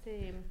ver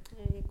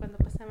cuando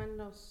pasaban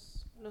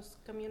los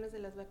camiones de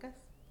las vacas.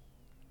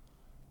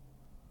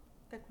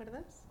 ¿Te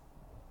acuerdas?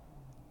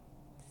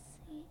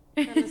 Sí.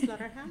 ¿A los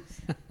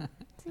slaughterhouse?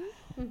 Sí.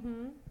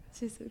 Uh-huh.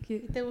 She's so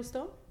cute. ¿Y te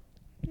gustó?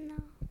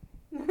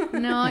 No.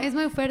 No, es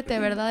muy fuerte,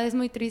 ¿verdad? Es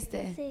muy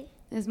triste. Sí.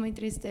 Es muy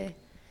triste.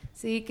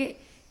 Sí,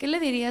 ¿qué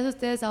le dirías a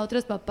ustedes a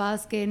otros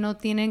papás que no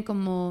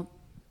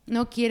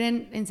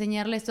quieren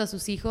enseñarles esto a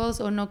sus hijos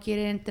o no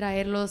quieren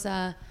traerlos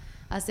a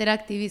hacer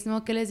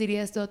activismo? ¿Qué les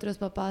dirías tú a otros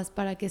papás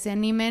para que se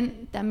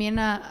animen también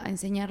a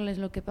enseñarles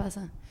lo que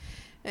pasa?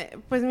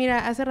 Pues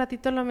mira, hace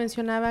ratito lo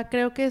mencionaba,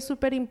 creo que es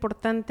súper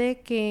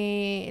importante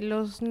que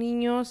los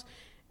niños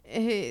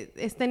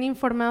estén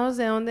informados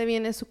de dónde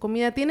viene su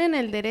comida. Tienen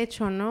el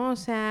derecho, ¿no? O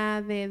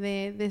sea,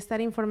 de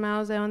estar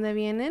informados de dónde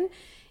vienen.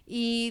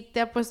 Y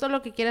te apuesto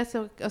lo que quieras,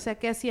 o sea,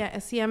 que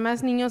si a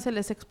más niños se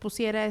les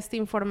expusiera esta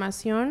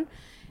información,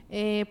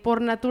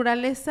 por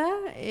naturaleza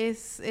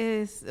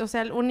o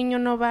sea, un niño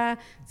no va,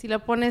 si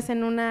lo pones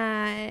en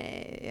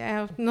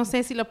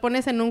si lo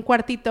pones en un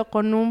cuartito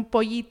con un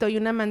pollito y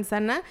una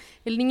manzana,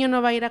 el niño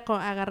no va a ir a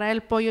agarrar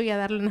el pollo y a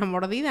darle una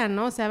mordida,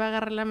 ¿no? O sea, va a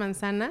agarrar la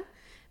manzana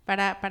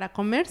para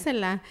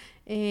comérsela.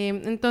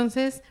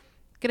 Entonces,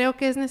 creo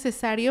que es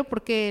necesario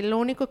porque lo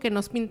único que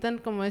nos pintan,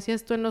 como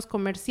decías tú, en los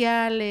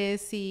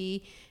comerciales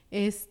y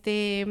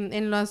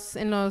en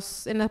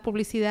las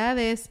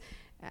publicidades,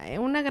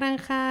 una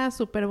granja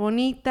súper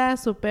bonita,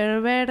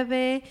 súper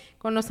verde,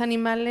 con los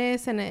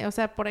animales, o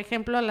sea, por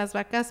ejemplo, las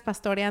vacas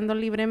pastoreando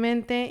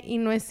libremente, y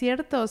no es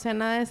cierto, o sea,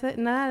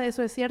 nada de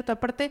eso es cierto.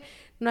 Aparte,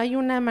 no hay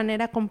una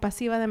manera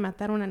compasiva de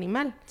matar un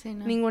animal. Sí,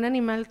 ¿no? Ningún Ningún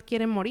animal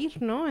quiere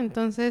morir, ¿no?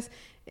 Entonces,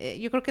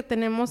 yo creo que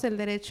tenemos el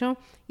derecho,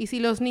 y si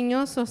los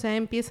niños, o sea,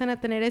 empiezan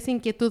a tener esa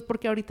inquietud,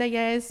 porque ahorita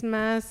ya es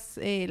más,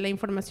 la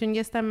información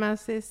ya está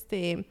más,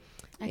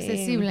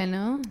 accesible,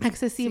 ¿no?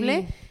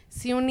 Accesible. Sí.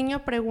 Si un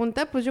niño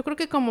pregunta, pues yo creo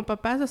que como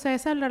papás, o sea,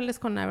 es hablarles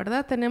con la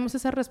verdad. Tenemos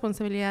esa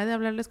responsabilidad de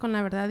hablarles con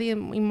la verdad y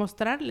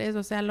mostrarles,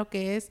 o sea, lo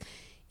que es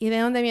y de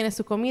dónde viene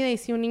su comida. Y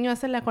si un niño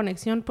hace la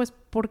conexión, pues,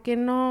 ¿por qué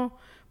no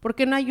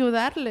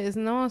ayudarles,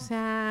 no? O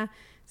sea,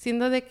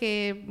 siendo de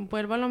que,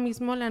 vuelvo a lo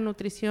mismo, la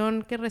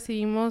nutrición que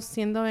recibimos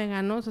siendo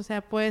veganos, o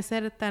sea, puede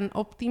ser tan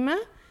óptima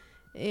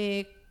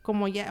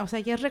como ya, o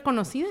sea, ya es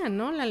reconocida,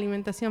 ¿no? La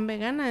alimentación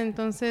vegana.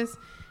 Entonces,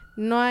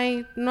 no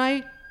hay,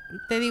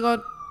 te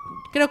digo,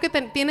 creo que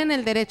tienen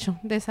el derecho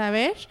de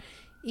saber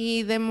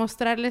y de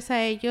mostrarles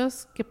a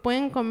ellos que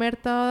pueden comer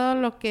todo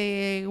lo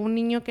que un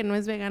niño que no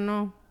es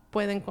vegano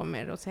pueden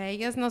comer. O sea,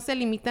 ellas no se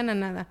limitan a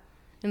nada,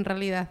 en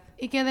realidad.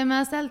 Y que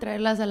además al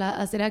traerlas a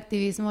hacer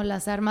activismo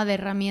las arma de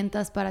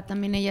herramientas para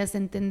también ellas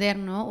entender,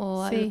 ¿no?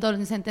 O sí.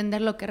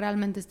 Entender lo que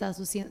realmente está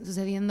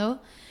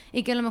sucediendo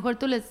y que a lo mejor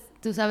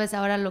tú sabes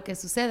ahora lo que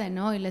sucede,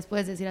 ¿no? Y les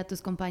puedes decir a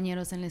tus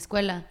compañeros en la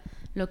escuela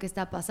lo que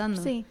está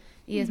pasando. Sí.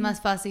 Y es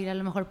más fácil a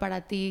lo mejor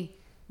para ti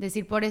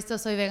decir por esto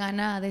soy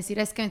vegana a decir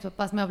es que mis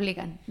papás me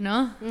obligan,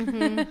 ¿no?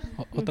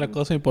 Otra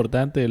cosa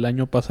importante, el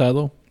año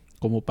pasado,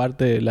 como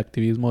parte del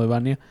activismo de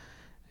Vania,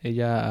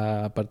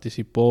 ella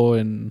participó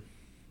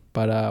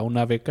para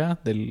una beca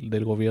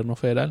del gobierno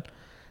federal.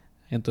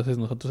 Entonces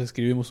nosotros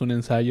escribimos un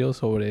ensayo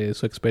sobre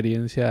su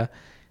experiencia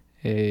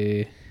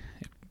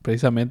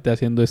precisamente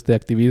haciendo este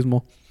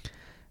activismo.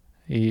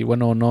 Y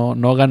bueno,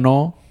 no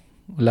ganó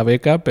la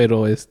beca,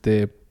 pero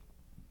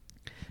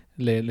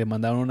le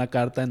mandaron una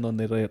carta en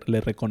donde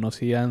le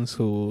reconocían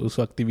su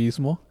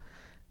activismo.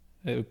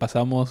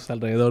 Pasamos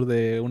alrededor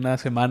de una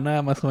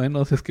semana más o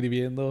menos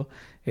escribiendo,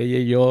 ella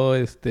y yo,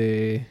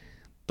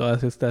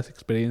 todas estas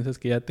experiencias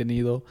que ella ha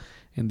tenido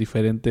en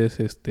diferentes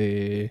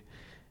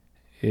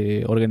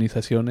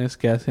organizaciones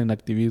que hacen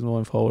activismo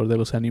en favor de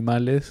los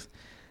animales.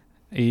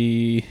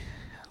 Y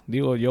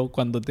digo, yo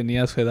cuando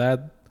tenía su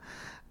edad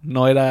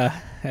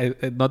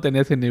no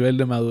tenía ese nivel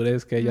de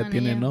madurez que ella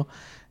tiene, ¿no?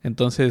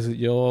 Entonces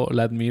yo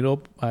la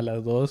admiro a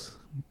las dos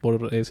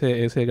por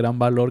ese gran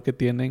valor que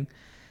tienen,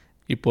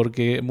 y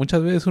porque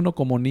muchas veces uno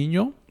como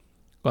niño,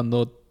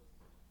 cuando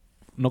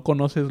no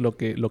conoces lo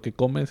que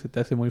comes, se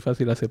te hace muy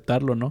fácil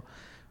aceptarlo, ¿no?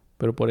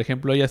 Pero, por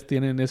ejemplo, ellas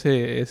tienen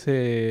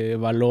ese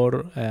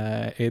valor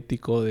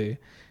ético de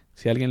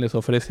si alguien les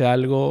ofrece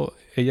algo,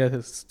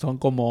 ellas son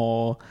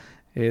como,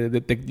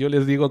 yo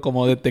les digo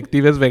como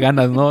detectives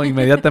veganas, ¿no?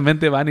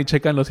 Inmediatamente van y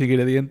checan los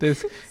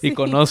ingredientes y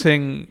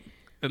conocen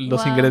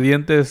los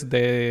ingredientes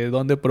de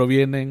dónde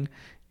provienen,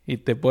 y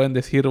te pueden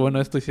decir,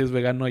 bueno, esto sí es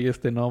vegano y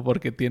este no,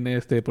 porque tiene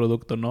este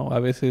producto, ¿no? A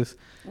veces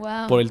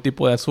por el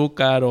tipo de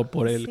azúcar o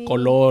por el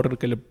color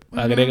que le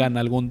agregan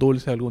algún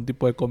dulce, algún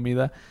tipo de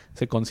comida,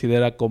 se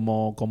considera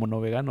como no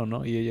vegano,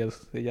 ¿no? Y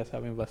ellas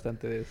saben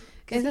bastante de eso.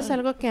 Eso es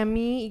algo que a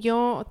mí,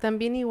 yo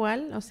también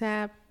igual, o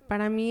sea,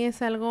 para mí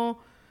es algo,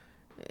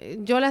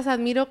 yo las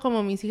admiro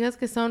como mis hijas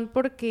que son,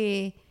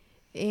 porque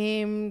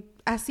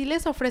así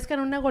les ofrezcan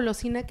una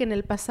golosina que en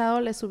el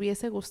pasado les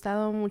hubiese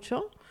gustado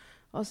mucho.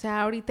 O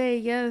sea, ahorita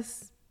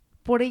ellas,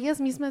 por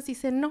ellas mismas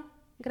dicen, no,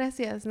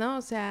 gracias, ¿no?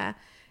 O sea,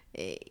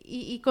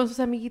 y con sus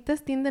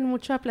amiguitas tienden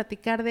mucho a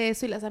platicar de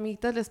eso y las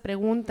amiguitas les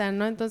preguntan,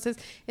 ¿no? Entonces,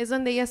 es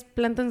donde ellas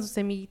plantan sus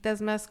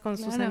semillitas más con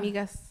sus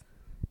amigas.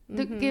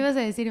 ¿Tú qué ibas a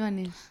decir,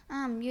 Vanessa?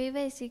 Yo iba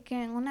a decir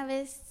que una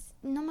vez,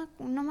 no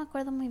me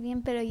acuerdo muy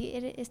bien, pero yo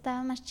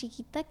estaba más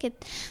chiquita, que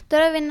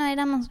todavía no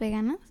éramos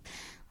veganas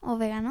o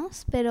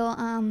veganos, pero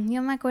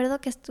yo me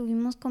acuerdo que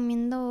estuvimos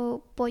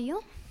comiendo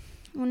pollo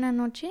una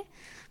noche.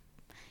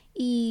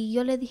 Y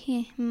yo le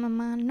dije,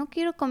 mamá, no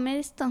quiero comer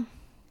esto,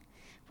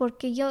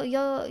 porque yo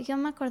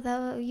me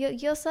acordaba,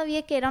 yo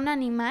sabía que era un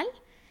animal,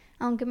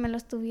 aunque me lo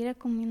estuviera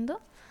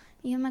comiendo,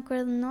 y yo me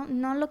acuerdo,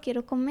 no lo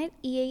quiero comer,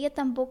 y ella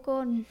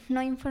tampoco,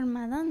 no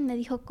informada, me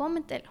dijo,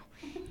 cómetelo,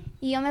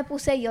 y yo me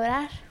puse a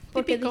llorar,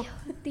 porque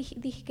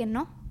dije que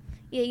no,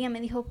 y ella me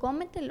dijo,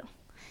 cómetelo,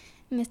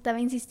 me estaba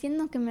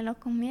insistiendo que me lo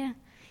comiera,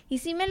 y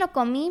sí me lo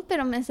comí,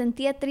 pero me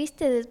sentía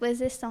triste después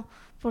de eso,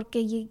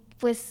 porque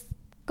pues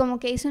como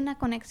que hice una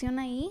conexión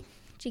ahí,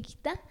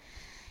 chiquita,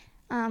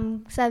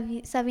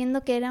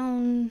 sabiendo que era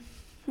un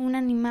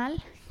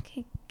animal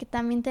que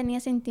también tenía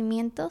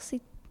sentimientos,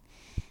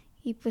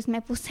 y pues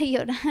me puse a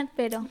llorar,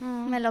 pero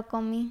me lo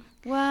comí.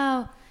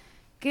 ¡Wow!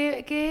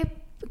 Qué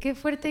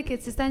fuerte que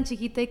estés tan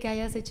chiquita y que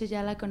hayas hecho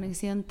ya la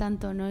conexión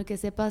tanto, ¿no? Y que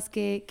sepas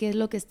qué es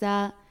lo que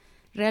está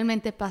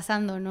realmente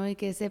pasando, ¿no? Y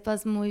que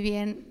sepas muy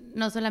bien,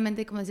 no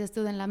solamente, como decías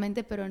tú, en la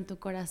mente, pero en tu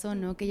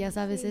corazón, ¿no? Que ya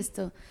sabes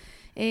esto.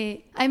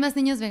 ¿Hay más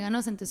niños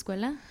veganos en tu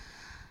escuela?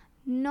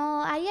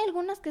 No, hay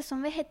algunos que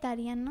son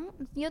vegetarianos.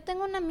 Yo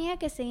tengo una amiga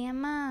que se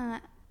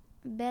llama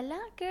Bella,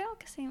 creo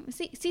que se llama.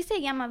 Sí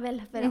se llama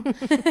Bella, pero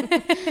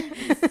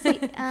sí,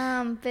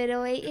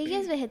 pero ella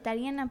es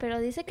vegetariana, pero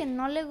dice que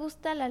no le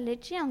gusta la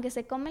leche, aunque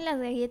se come las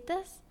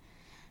galletas.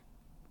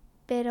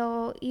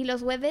 Pero y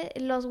los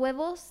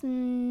huevos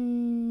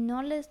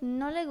no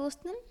le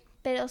gustan,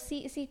 pero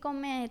sí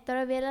come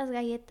todavía las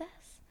galletas.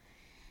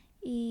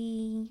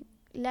 Y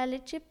la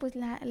leche, pues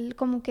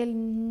como que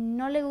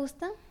no le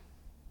gusta,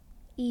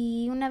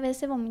 y una vez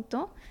se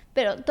vomitó,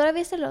 pero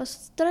todavía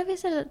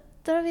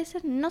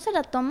no se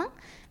la toma,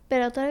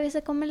 pero todavía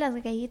se come las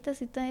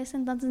galletas y todo eso,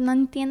 entonces no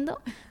entiendo,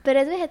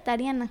 pero es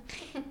vegetariana.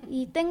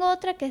 Y tengo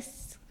otra que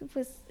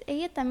pues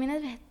ella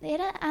también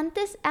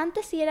antes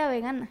sí era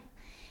vegana,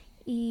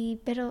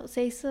 pero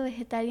se hizo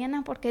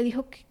vegetariana porque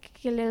dijo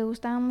que le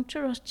gustaban mucho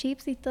los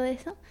chips y todo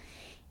eso,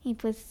 y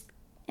pues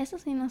eso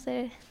sí no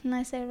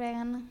es ser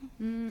vegana.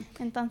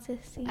 Entonces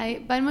sí.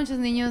 ¿Van muchos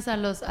niños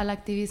al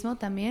activismo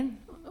también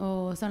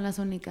o son las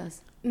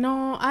únicas?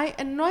 No hay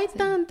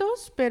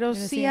tantos, pero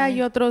sí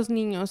hay otros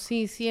niños.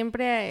 Sí,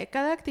 siempre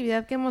cada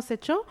actividad que hemos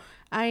hecho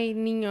hay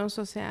niños,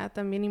 o sea,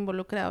 también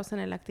involucrados en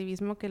el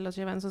activismo, que los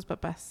llevan sus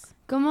papás.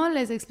 ¿Cómo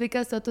les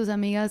explicas tú a tus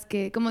amigas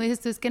que, como dices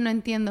tú, es que no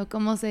entiendo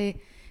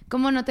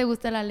cómo no te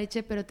gusta la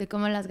leche pero te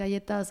como las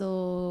galletas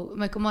o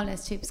me como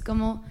las chips?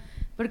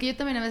 Porque yo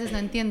también a veces no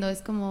entiendo,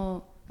 es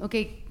como, ok,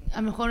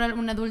 a lo mejor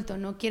algún adulto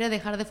no quiere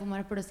dejar de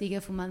fumar pero sigue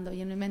fumando,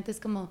 y en mi mente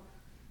es como,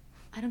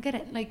 I don't get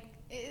it, like,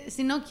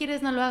 si no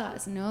quieres no lo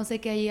hagas, ¿no?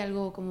 Sé que hay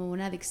algo como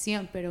una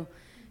adicción, pero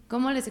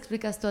 ¿cómo les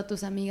explicas tú a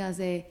tus amigas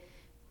de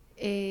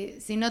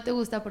si no te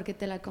gusta, ¿por qué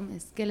te la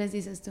comes? ¿Qué les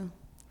dices tú?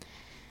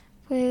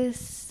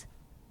 Pues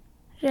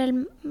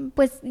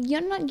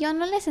yo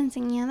no les he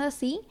enseñado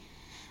así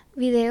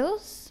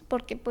videos,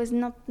 porque pues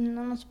no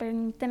nos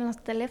permiten los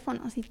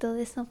teléfonos y todo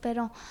eso,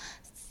 pero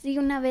sí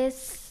una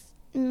vez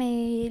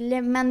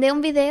le mandé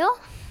un video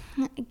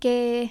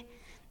que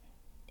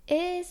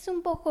es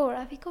un poco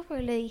gráfico,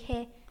 pero le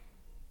dije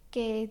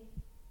que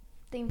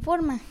te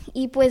informa.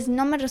 Y pues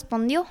no me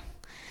respondió.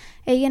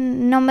 Ella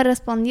no me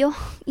respondió.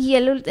 Y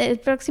el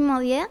próximo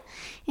día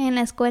en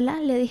la escuela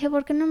le dije,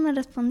 ¿por qué no me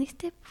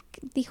respondiste?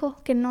 Porque dijo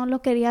que no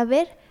lo quería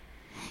ver.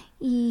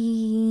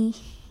 Y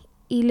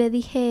le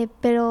dije,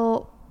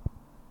 pero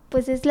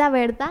pues es la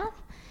verdad.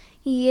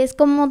 Y es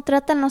como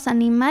tratan los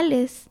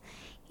animales.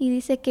 Y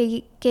dice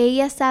que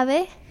ella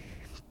sabe,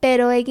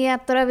 pero ella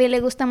todavía le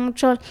gusta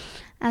mucho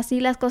así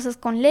las cosas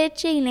con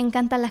leche y le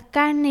encanta la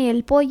carne y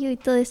el pollo y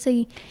todo eso.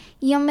 Y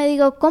yo me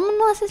digo, ¿cómo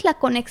no haces la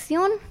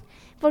conexión?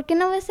 ¿Por qué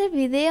no ves el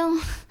video?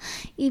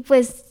 Y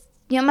pues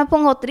yo me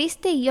pongo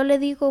triste y yo le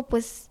digo,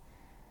 pues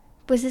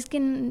es que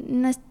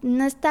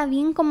no está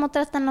bien cómo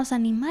tratan los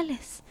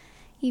animales.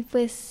 Y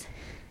pues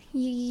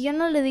y yo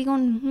no le digo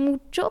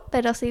mucho,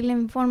 pero sí le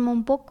informo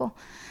un poco.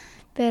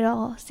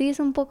 Pero sí es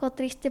un poco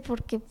triste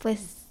porque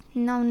pues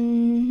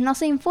no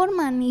se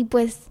informan y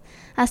pues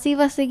así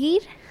va a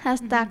seguir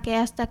hasta que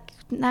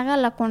haga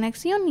la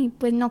conexión y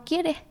pues no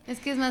quiere. Es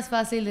que es más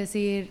fácil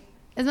decir,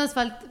 es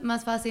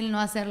más fácil no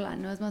hacerla,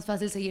 ¿no? Es más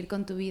fácil seguir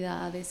con tu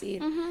vida a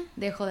decir,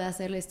 dejo de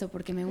hacer esto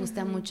porque me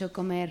gusta mucho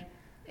comer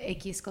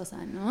X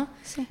cosa, ¿no?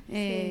 Sí.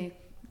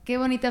 Qué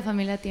bonita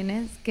familia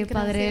tienes, qué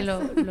Gracias. padre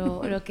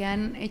lo que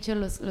han hecho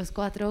los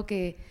cuatro,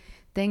 que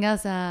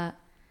tengas a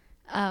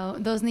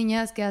 2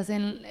 niñas que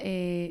hacen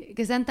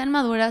que sean tan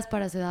maduras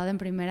para su edad en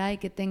primera y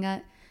que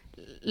tenga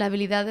la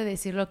habilidad de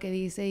decir lo que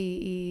dice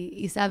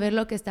y saber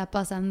lo que está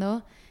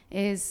pasando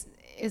es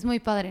muy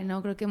padre,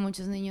 ¿no? Creo que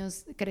muchos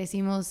niños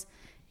crecimos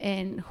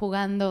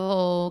jugando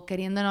o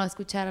queriendo no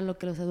escuchar a lo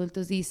que los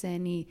adultos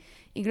dicen y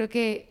creo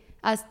que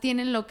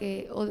tienen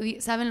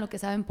saben lo que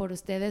saben por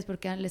ustedes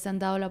porque les han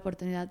dado la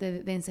oportunidad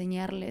de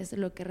enseñarles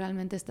lo que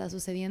realmente está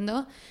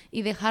sucediendo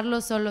y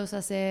dejarlos solos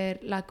hacer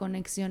la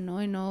conexión,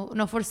 ¿no? Y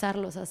no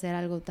forzarlos a hacer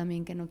algo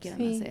también que no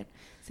quieran hacer.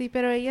 Sí,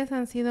 pero ellas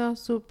han sido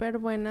súper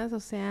buenas,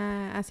 o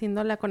sea,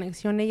 haciendo la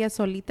conexión ellas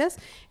solitas.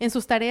 En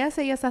sus tareas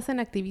ellas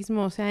hacen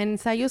activismo, o sea,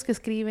 ensayos que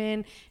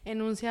escriben,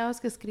 enunciados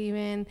que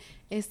escriben.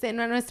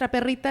 A nuestra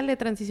perrita le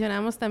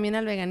transicionamos también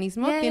al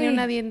veganismo. Yay. Tiene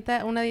una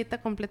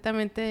dieta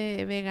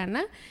completamente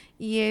vegana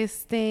y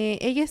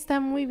ella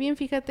está muy bien.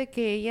 Fíjate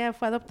que ella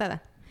fue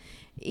adoptada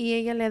y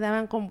ella le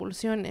daban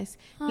convulsiones.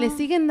 Le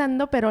siguen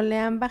dando, pero le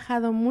han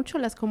bajado mucho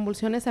las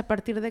convulsiones a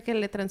partir de que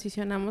le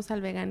transicionamos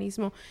al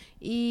veganismo.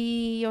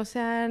 Y, o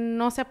sea,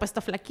 no se ha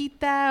puesto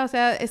flaquita, o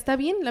sea, está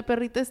bien, la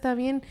perrita está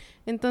bien.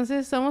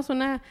 Entonces, somos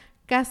una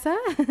casa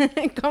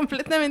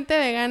completamente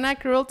vegana,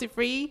 cruelty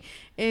free,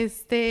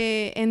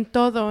 en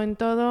todo.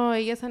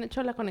 Ellas han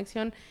hecho la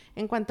conexión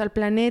en cuanto al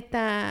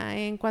planeta,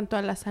 en cuanto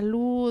a la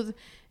salud,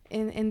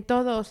 en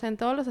todo, o sea, en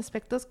todos los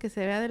aspectos que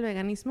se vea del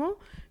veganismo.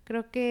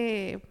 Creo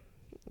que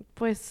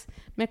pues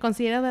me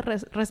considero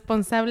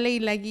responsable y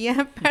la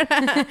guía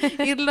para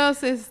irlos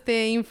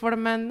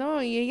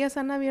informando, y ellas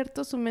han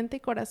abierto su mente y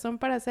corazón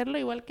para hacerlo,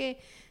 igual que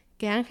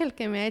Ángel,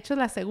 que me ha hecho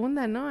la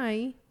segunda, ¿no?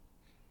 Ahí.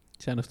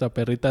 O sea, a nuestra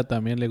perrita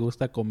también le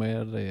gusta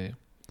comer,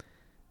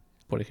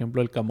 por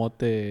ejemplo, el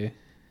camote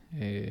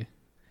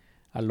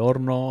al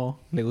horno,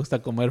 le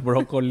gusta comer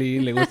brócoli,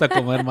 le gusta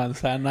comer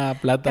manzana,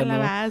 plátano,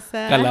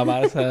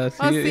 calabaza, sí.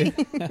 Oh, sí.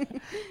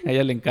 A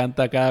ella le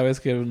encanta, cada vez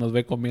que nos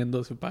ve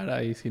comiendo se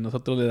para, y si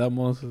nosotros le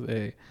damos,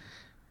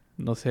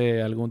 no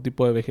sé, algún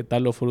tipo de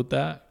vegetal o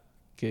fruta,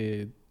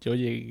 que yo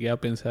llegué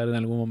a pensar en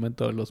algún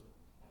momento a los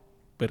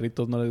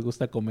perritos no les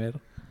gusta comer.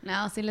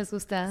 No, sí les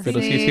gusta. Pero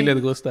sí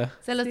les gusta.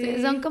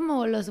 Son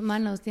como los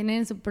humanos,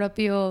 tienen su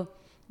propio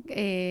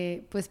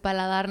pues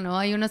paladar, ¿no?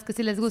 Hay unos que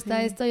sí les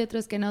gusta esto y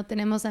otros que no.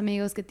 Tenemos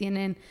amigos que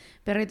tienen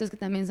perritos que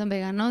también son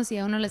veganos y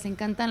a unos les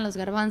encantan los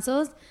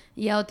garbanzos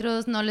y a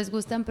otros no les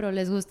gustan, pero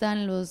les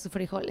gustan los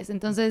frijoles.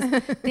 Entonces,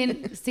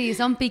 sí,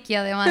 son picky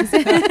además.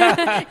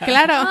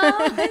 Claro.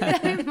 Está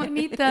bien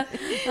bonita.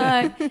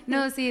 Ay,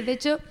 no, sí, de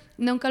hecho,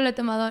 nunca lo he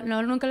tomado,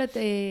 nunca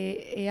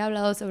he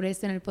hablado sobre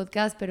esto en el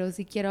podcast, pero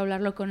sí quiero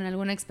hablarlo con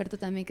algún experto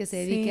también que se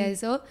dedique a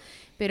eso.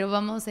 Pero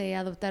vamos a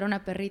adoptar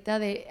una perrita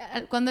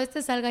cuando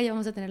salga ya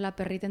vamos a tener la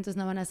perrita, entonces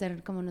no van a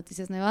ser como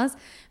noticias nuevas,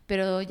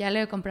 pero ya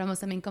le compramos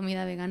también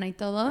comida vegana y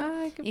todo.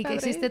 Ay, qué y padre.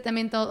 que existe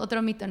también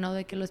otro mito, ¿no?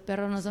 De que los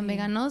perros no son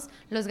veganos.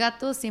 Los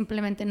gatos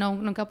simplemente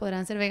nunca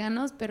podrán ser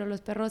veganos, pero los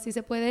perros sí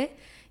se puede.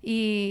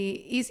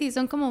 Y sí,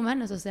 son como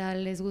humanos, o sea,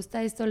 les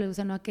gusta esto, les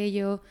gusta no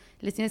aquello,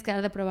 les tienes que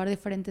dar de probar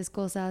diferentes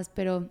cosas,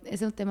 pero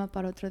es un tema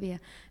para otro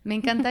día. Me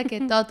encanta que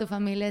toda tu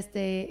familia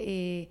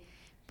esté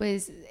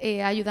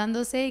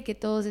ayudándose y que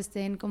todos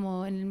estén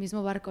como en el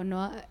mismo barco,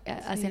 ¿no?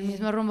 Hacia el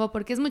mismo rumbo,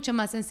 porque es mucho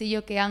más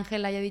sencillo que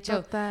Ángel haya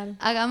dicho, Total.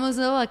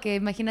 hagámoslo, a que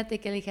imagínate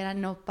que él dijera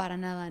no para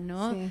nada,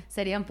 ¿no? Sí.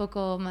 Sería un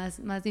poco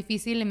más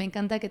difícil. Y me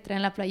encanta que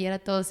traen la playera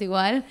todos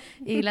igual,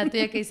 y la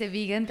tuya que dice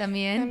vegan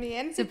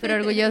también. Súper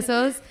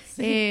orgullosos.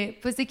 Sí.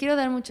 Pues te quiero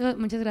dar muchas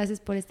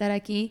gracias por estar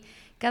aquí.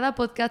 Cada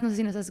podcast, no sé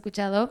si nos has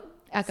escuchado,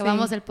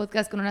 acabamos el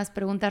podcast con unas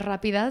preguntas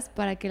rápidas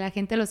para que la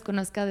gente los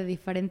conozca de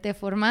diferente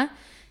forma.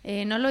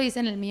 No lo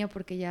hice en el mío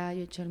porque ya yo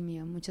he hecho el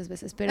mío muchas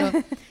veces, pero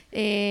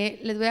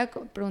les voy a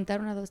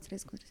preguntar 1, 2,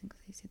 3, 4, 5,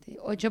 6, 7,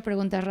 8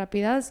 preguntas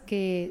rápidas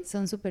que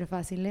son súper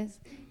fáciles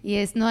y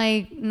no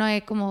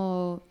hay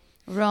como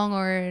wrong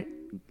or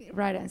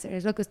right answer,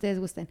 es lo que ustedes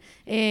gusten.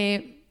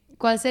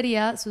 ¿Cuál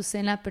sería su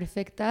cena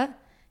perfecta,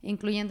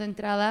 incluyendo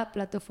entrada,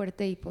 plato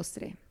fuerte y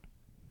postre?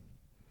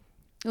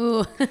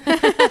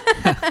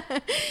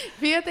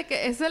 Fíjate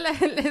que eso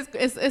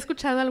he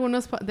escuchado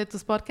algunos de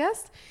tus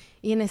podcasts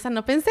y en esa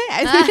no pensé.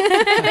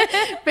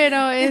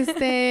 Pero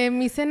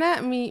mi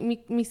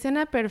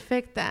cena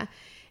perfecta.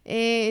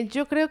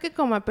 Yo creo que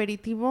como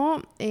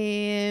aperitivo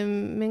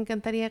me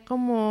encantaría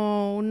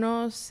como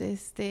unos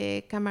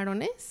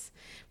camarones,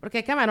 porque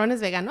hay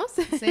camarones veganos.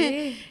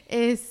 Sí.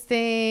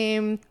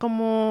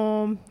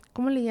 Como,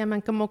 ¿cómo le llaman?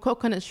 Como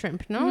coconut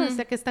shrimp, ¿no? O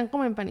sea, que están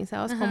como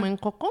empanizados como en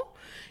coco.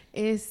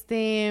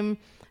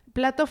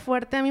 Plato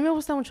fuerte, a mí me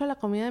gusta mucho la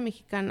comida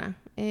mexicana.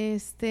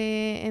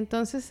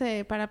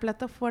 Entonces, para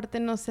plato fuerte,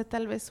 no sé,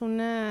 tal vez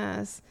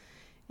unas...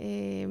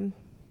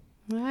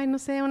 no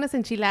sé, unas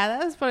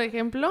enchiladas, por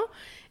ejemplo,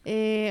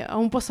 o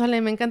un pozole,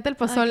 me encanta el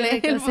pozole. Qué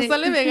rico, el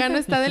pozole vegano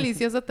está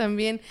delicioso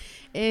también.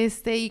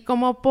 Y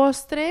como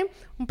postre,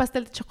 un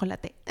pastel de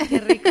chocolate. Qué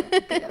rico.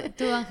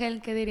 ¿Tú,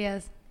 Ángel, qué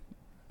dirías?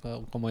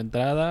 Como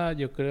entrada,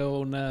 yo creo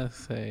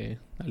unas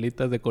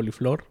alitas de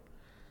coliflor.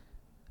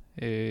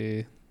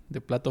 De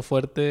plato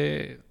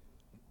fuerte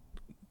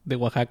de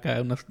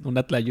Oaxaca,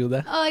 una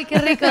tlayuda. ¡Ay, qué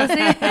rico!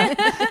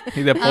 Sí.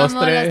 Y de postre,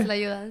 amo las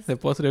tlayudas. de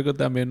postre yo creo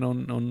también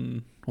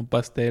un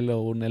pastel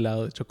o un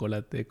helado de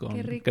chocolate con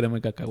crema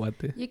de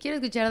cacahuate. Yo quiero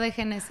escuchar de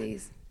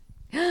Génesis.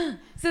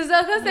 Sus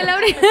ojos se le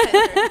abrieron.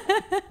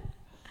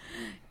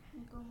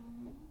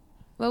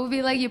 What would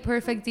be like your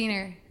perfect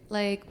dinner?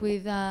 Like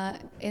with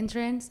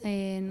entrance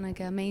and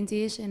like a main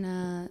dish and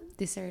a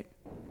dessert.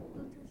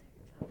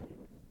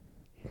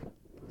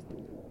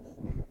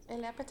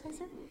 ¿El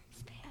appetizer?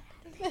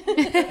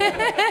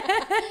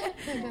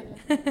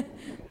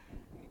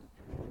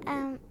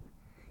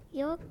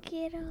 Yo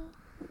quiero...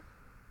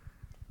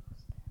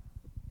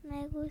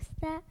 Me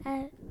gusta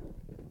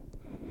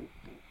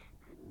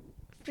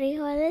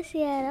frijoles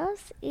y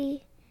arroz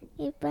y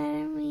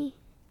para mí...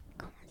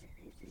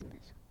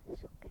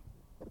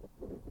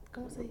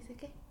 ¿Cómo se dice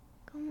qué?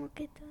 ¿Cómo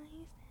que tú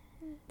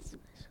dices?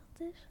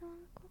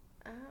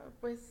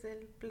 Pues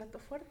el plato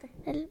fuerte.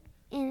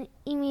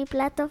 Y mi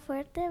plato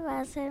fuerte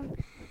va a ser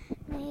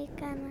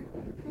mexicana.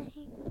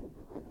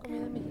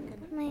 Comida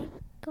mexicana.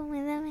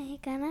 Comida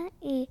mexicana.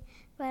 Y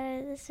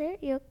para dessert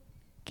yo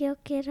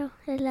quiero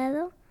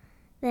helado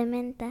de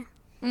menta.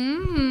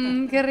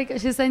 Qué rico.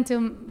 She's into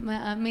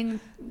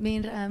mint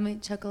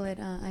chocolate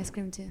ice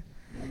cream too.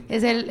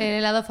 Es el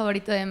helado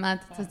favorito de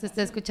Matt. Entonces te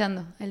está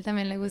escuchando. A él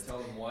también le gusta.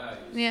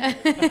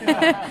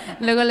 Yeah.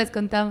 Luego les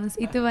contamos.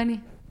 ¿Y tú,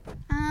 Vani?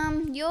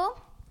 Yo,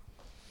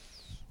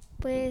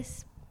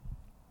 pues,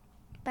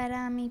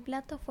 para mi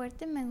plato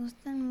fuerte me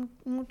gustan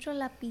mucho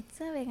la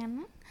pizza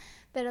vegana,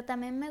 pero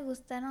también me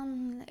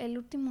gustaron el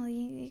último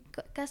día,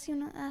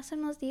 hace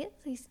unos días,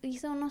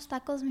 hizo unos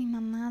tacos mi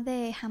mamá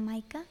de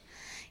Jamaica.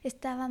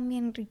 Estaban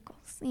bien ricos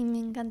y me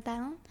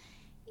encantaron.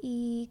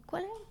 ¿Y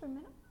cuál era el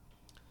primero?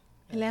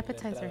 El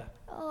appetizer.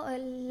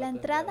 La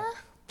entrada.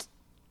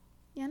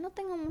 Ya no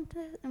tengo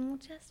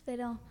muchas,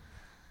 pero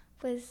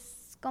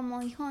pues como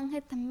dijo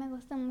Ángel, también me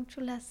gustan mucho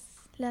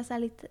las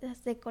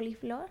alitas de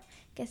coliflor,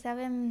 que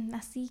saben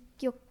así,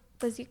 yo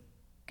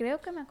creo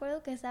que me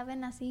acuerdo que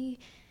saben así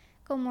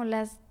como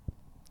las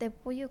de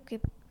pollo,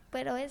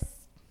 pero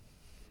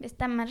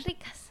están más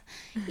ricas.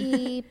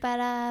 Y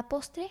para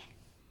postre,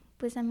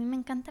 pues a mí me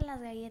encantan las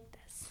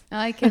galletas.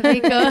 Ay, qué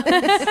rico.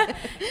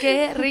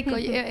 Qué rico.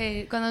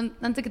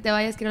 Antes que te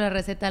vayas, quiero la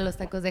receta de los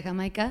tacos de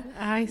Jamaica.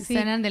 Ay, sí.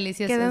 Suenan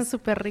deliciosos. Quedan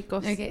súper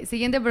ricos. Okay.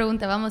 Siguiente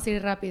pregunta, vamos a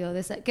ir rápido.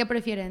 ¿Qué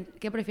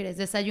prefieres?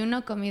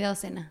 ¿Desayuno, comida o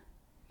cena?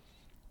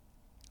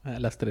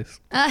 Las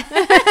 3.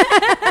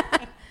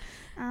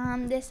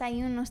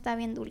 Desayuno está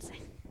bien dulce.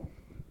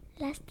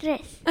 Las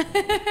 3.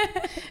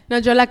 No,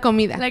 yo la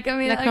comida. La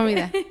comida. La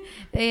comida.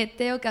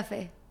 ¿Té o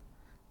café?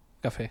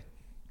 Café.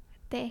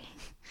 Té.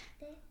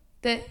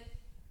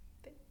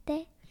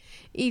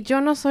 Y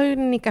yo no soy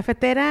ni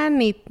cafetera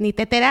ni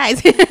tetera,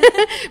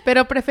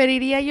 pero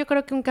preferiría yo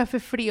creo que un café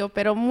frío,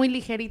 pero muy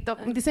ligerito.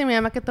 Dice mi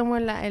mamá que tomo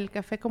el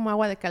café como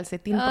agua de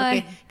calcetín.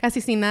 Ay. Porque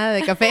casi sin nada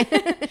de café.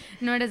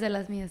 No eres de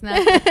las mías, nada.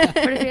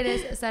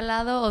 ¿Prefieres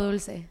salado o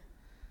dulce?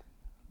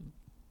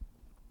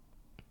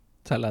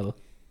 Salado.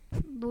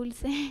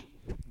 Dulce.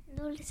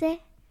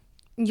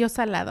 Yo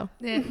salado.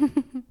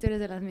 Tú eres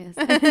de las mías.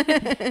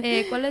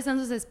 ¿Cuáles son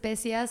sus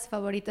especias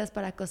favoritas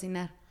para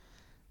cocinar?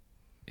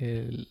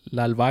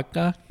 La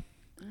albahaca,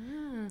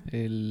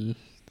 el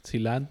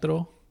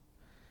cilantro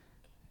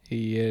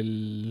y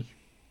el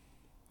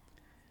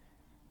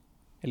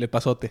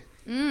epazote.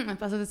 Me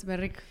pasó de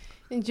súper rico.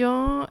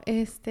 Yo,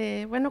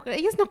 bueno,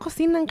 ellos no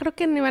cocinan, creo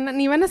que ni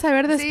van a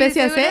saber de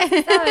especias, ¿eh?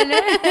 Sí saben,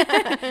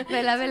 ¿eh?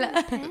 Vela.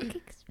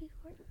 Pancakes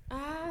before.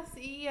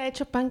 Sí, ha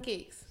hecho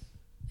pancakes.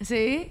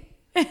 ¿Sí?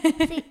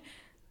 Sí.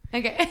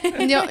 Okay.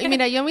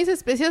 Yo mis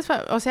especias,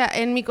 o sea,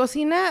 en mi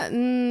cocina,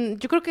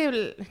 yo creo que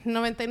el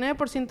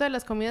 99% de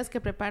las comidas que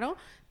preparo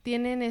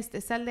tienen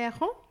sal de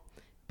ajo,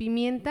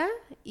 pimienta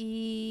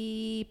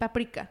y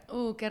paprika.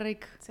 Qué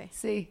rico. Sí.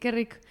 Sí, qué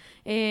rico.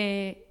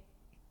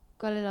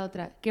 ¿Cuál es la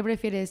otra? ¿Qué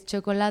prefieres,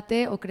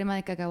 chocolate o crema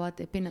de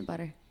cacahuate? Peanut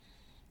butter.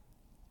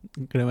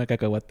 Crema de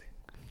cacahuate.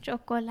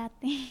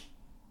 Chocolate.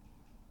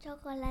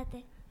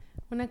 Chocolate.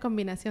 Una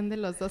combinación de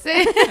los dos. Sí.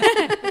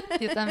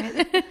 Yo también.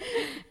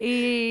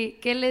 ¿Y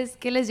qué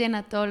les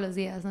llena todos los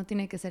días? No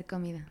tiene que ser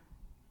comida.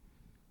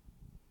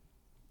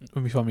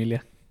 Mi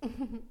familia.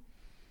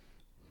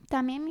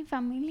 También mi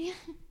familia.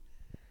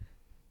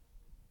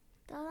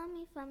 Toda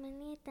mi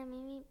familia y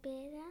también mi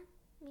perra,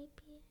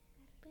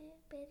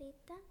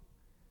 perrita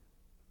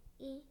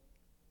y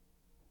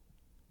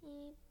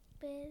mi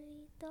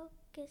perrito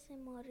que se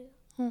murió.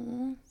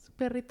 Su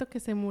perrito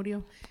que se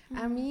murió.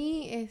 A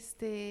mí,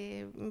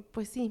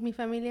 pues sí, mi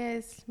familia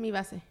es mi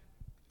base.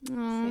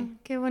 Sí.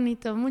 Qué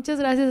bonito. Muchas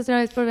gracias otra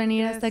vez por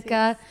venir hasta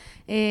acá.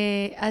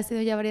 Gracias. Ha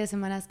sido ya varias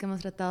semanas que hemos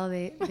tratado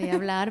de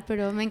hablar,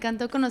 pero me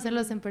encantó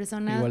conocerlos en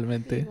persona.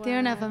 Igualmente. Igual. Tienen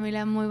una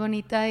familia muy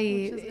bonita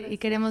y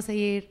queremos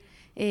seguir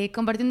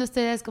compartiendo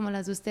historias como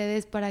las de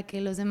ustedes para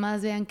que los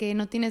demás vean que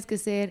no tienes que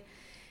ser,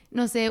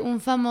 no sé, un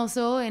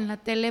famoso en la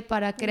tele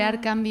para crear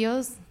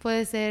cambios.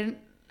 Puede ser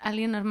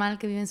alguien normal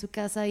que vive en su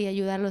casa y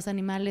ayudar a los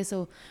animales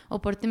o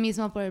por ti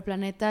mismo, por el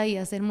planeta y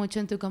hacer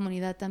mucho en tu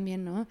comunidad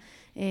también, ¿no?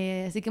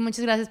 Así que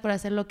muchas gracias por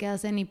hacer lo que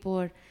hacen y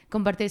por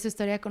compartir su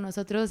historia con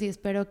nosotros y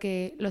espero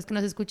que los que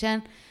nos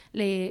escuchan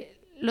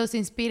los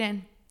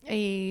inspiren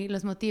y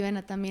los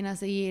motiven también a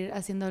seguir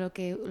haciendo lo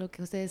que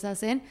ustedes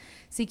hacen.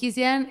 Si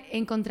quisieran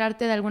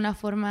encontrarte de alguna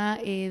forma,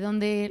 ¿en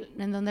dónde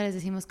les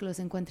decimos que los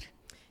encuentren?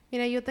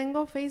 Mira, yo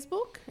tengo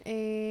Facebook,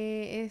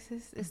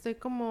 estoy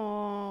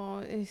como,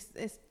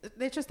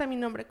 de hecho está mi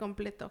nombre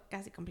completo,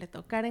 casi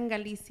completo, Karen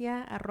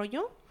Galicia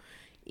Arroyo,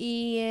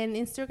 y en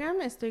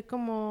Instagram estoy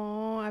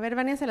como, a ver,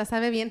 Vania se la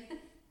sabe bien.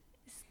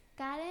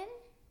 Karen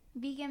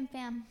Vegan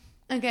Fam.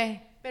 Ok.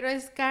 Pero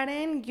es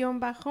Karen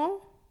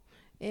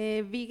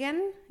vegan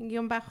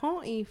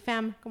y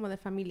fam, como de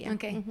familia.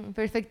 Ok,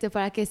 perfecto,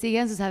 para que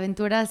sigan sus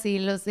aventuras y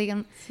los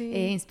sigan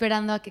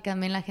inspirando a que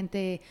también la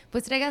gente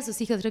pues traiga a sus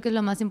hijos. Creo que es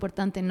lo más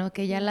importante, ¿no?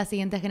 Que ya la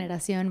siguiente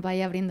generación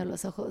vaya abriendo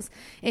los ojos.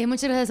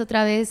 Muchas gracias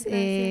otra vez.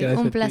 Gracias Un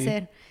a ti.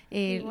 placer.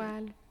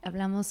 Igual.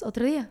 Hablamos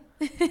otro día.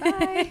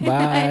 Bye.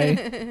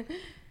 Bye.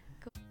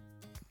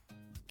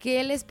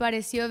 ¿Qué les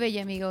pareció,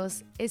 bella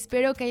amigos?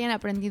 Espero que hayan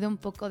aprendido un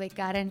poco de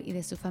Karen y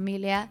de su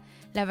familia.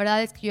 La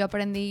verdad es que yo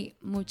aprendí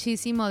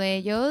muchísimo de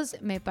ellos.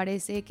 Me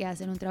parece que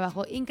hacen un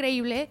trabajo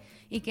increíble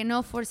y que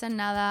no forzan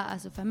nada a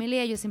su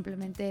familia. Ellos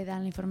simplemente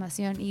dan la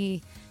información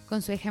y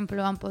con su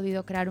ejemplo han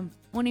podido crear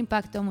un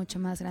impacto mucho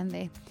más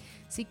grande.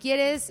 Si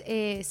quieres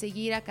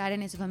seguir a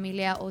Karen y su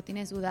familia o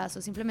tienes dudas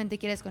o simplemente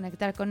quieres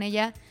conectar con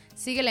ella,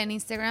 síguela en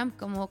Instagram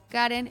como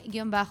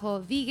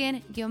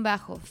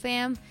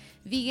Karen-Vegan-Fam.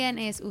 Vegan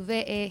es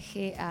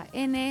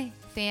V-E-G-A-N,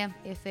 Fam,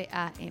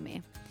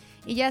 F-A-M.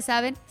 Y ya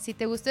saben, si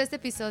te gustó este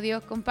episodio,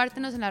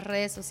 compártenos en las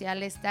redes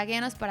sociales,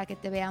 taguéanos para que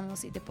te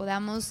veamos y te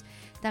podamos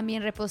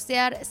también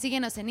repostear.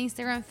 Síguenos en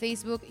Instagram,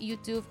 Facebook,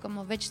 YouTube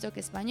como Vegtalk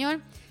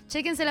Español.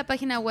 Chéquense la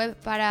página web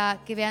para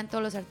que vean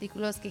todos los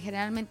artículos que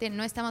generalmente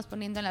no estamos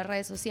poniendo en las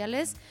redes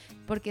sociales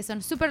porque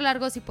son súper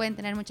largos y pueden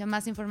tener mucha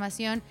más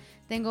información.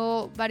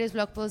 Tengo varios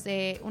blog posts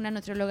de una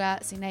nutrióloga,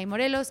 Sinaí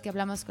Morelos, que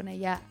hablamos con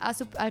ella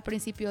al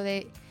principio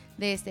de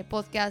este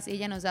podcast y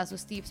ella nos da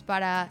sus tips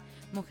para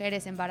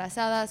mujeres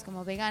embarazadas,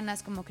 como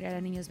veganas, cómo criar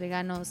a niños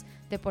veganos,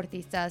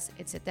 deportistas,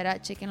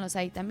 etcétera. Chéquenlos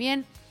ahí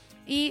también.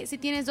 Y si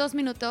tienes 2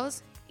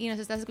 minutos y nos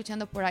estás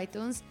escuchando por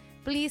iTunes,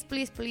 please,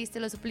 te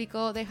lo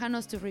suplico,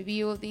 déjanos tu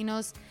review,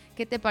 dinos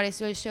qué te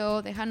pareció el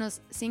show,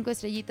 déjanos 5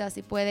 estrellitas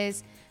si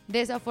puedes.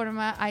 De esa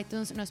forma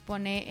iTunes nos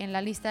pone en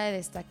la lista de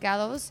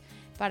destacados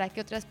para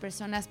que otras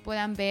personas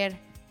puedan ver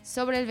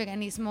sobre el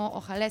veganismo.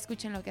 Ojalá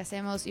escuchen lo que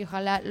hacemos y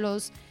ojalá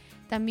los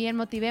también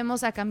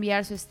motivemos a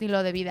cambiar su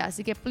estilo de vida.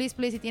 Así que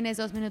please, si tienes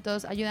 2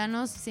 minutos,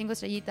 ayúdanos, 5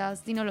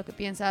 estrellitas, dinos lo que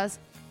piensas,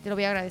 te lo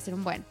voy a agradecer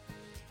un buen.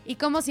 Y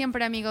como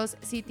siempre, amigos,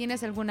 si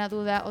tienes alguna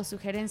duda o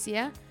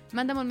sugerencia,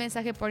 mándame un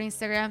mensaje por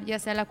Instagram, ya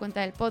sea la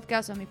cuenta del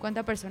podcast o mi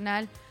cuenta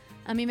personal.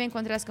 A mí me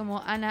encuentras como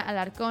Ana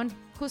Alarcón.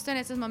 Justo en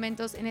estos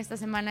momentos, en esta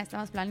semana,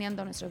 estamos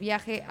planeando nuestro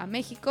viaje a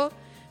México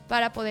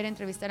para poder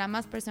entrevistar a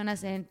más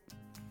personas en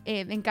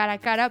cara a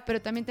cara,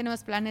 pero también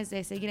tenemos planes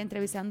de seguir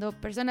entrevistando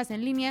personas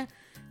en línea.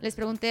 Les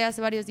pregunté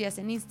hace varios días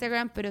en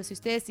Instagram, pero si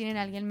ustedes tienen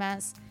a alguien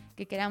más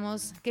que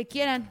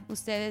quieran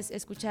ustedes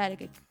escuchar,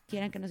 que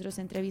quieran que nosotros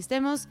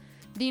entrevistemos,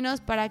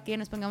 dinos para que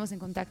nos pongamos en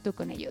contacto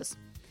con ellos.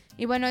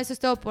 Y bueno, eso es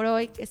todo por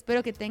hoy.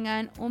 Espero que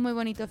tengan un muy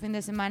bonito fin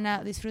de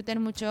semana,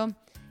 disfruten mucho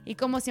y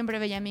como siempre,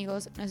 bella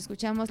amigos, nos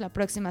escuchamos la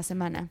próxima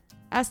semana.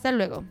 Hasta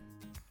luego.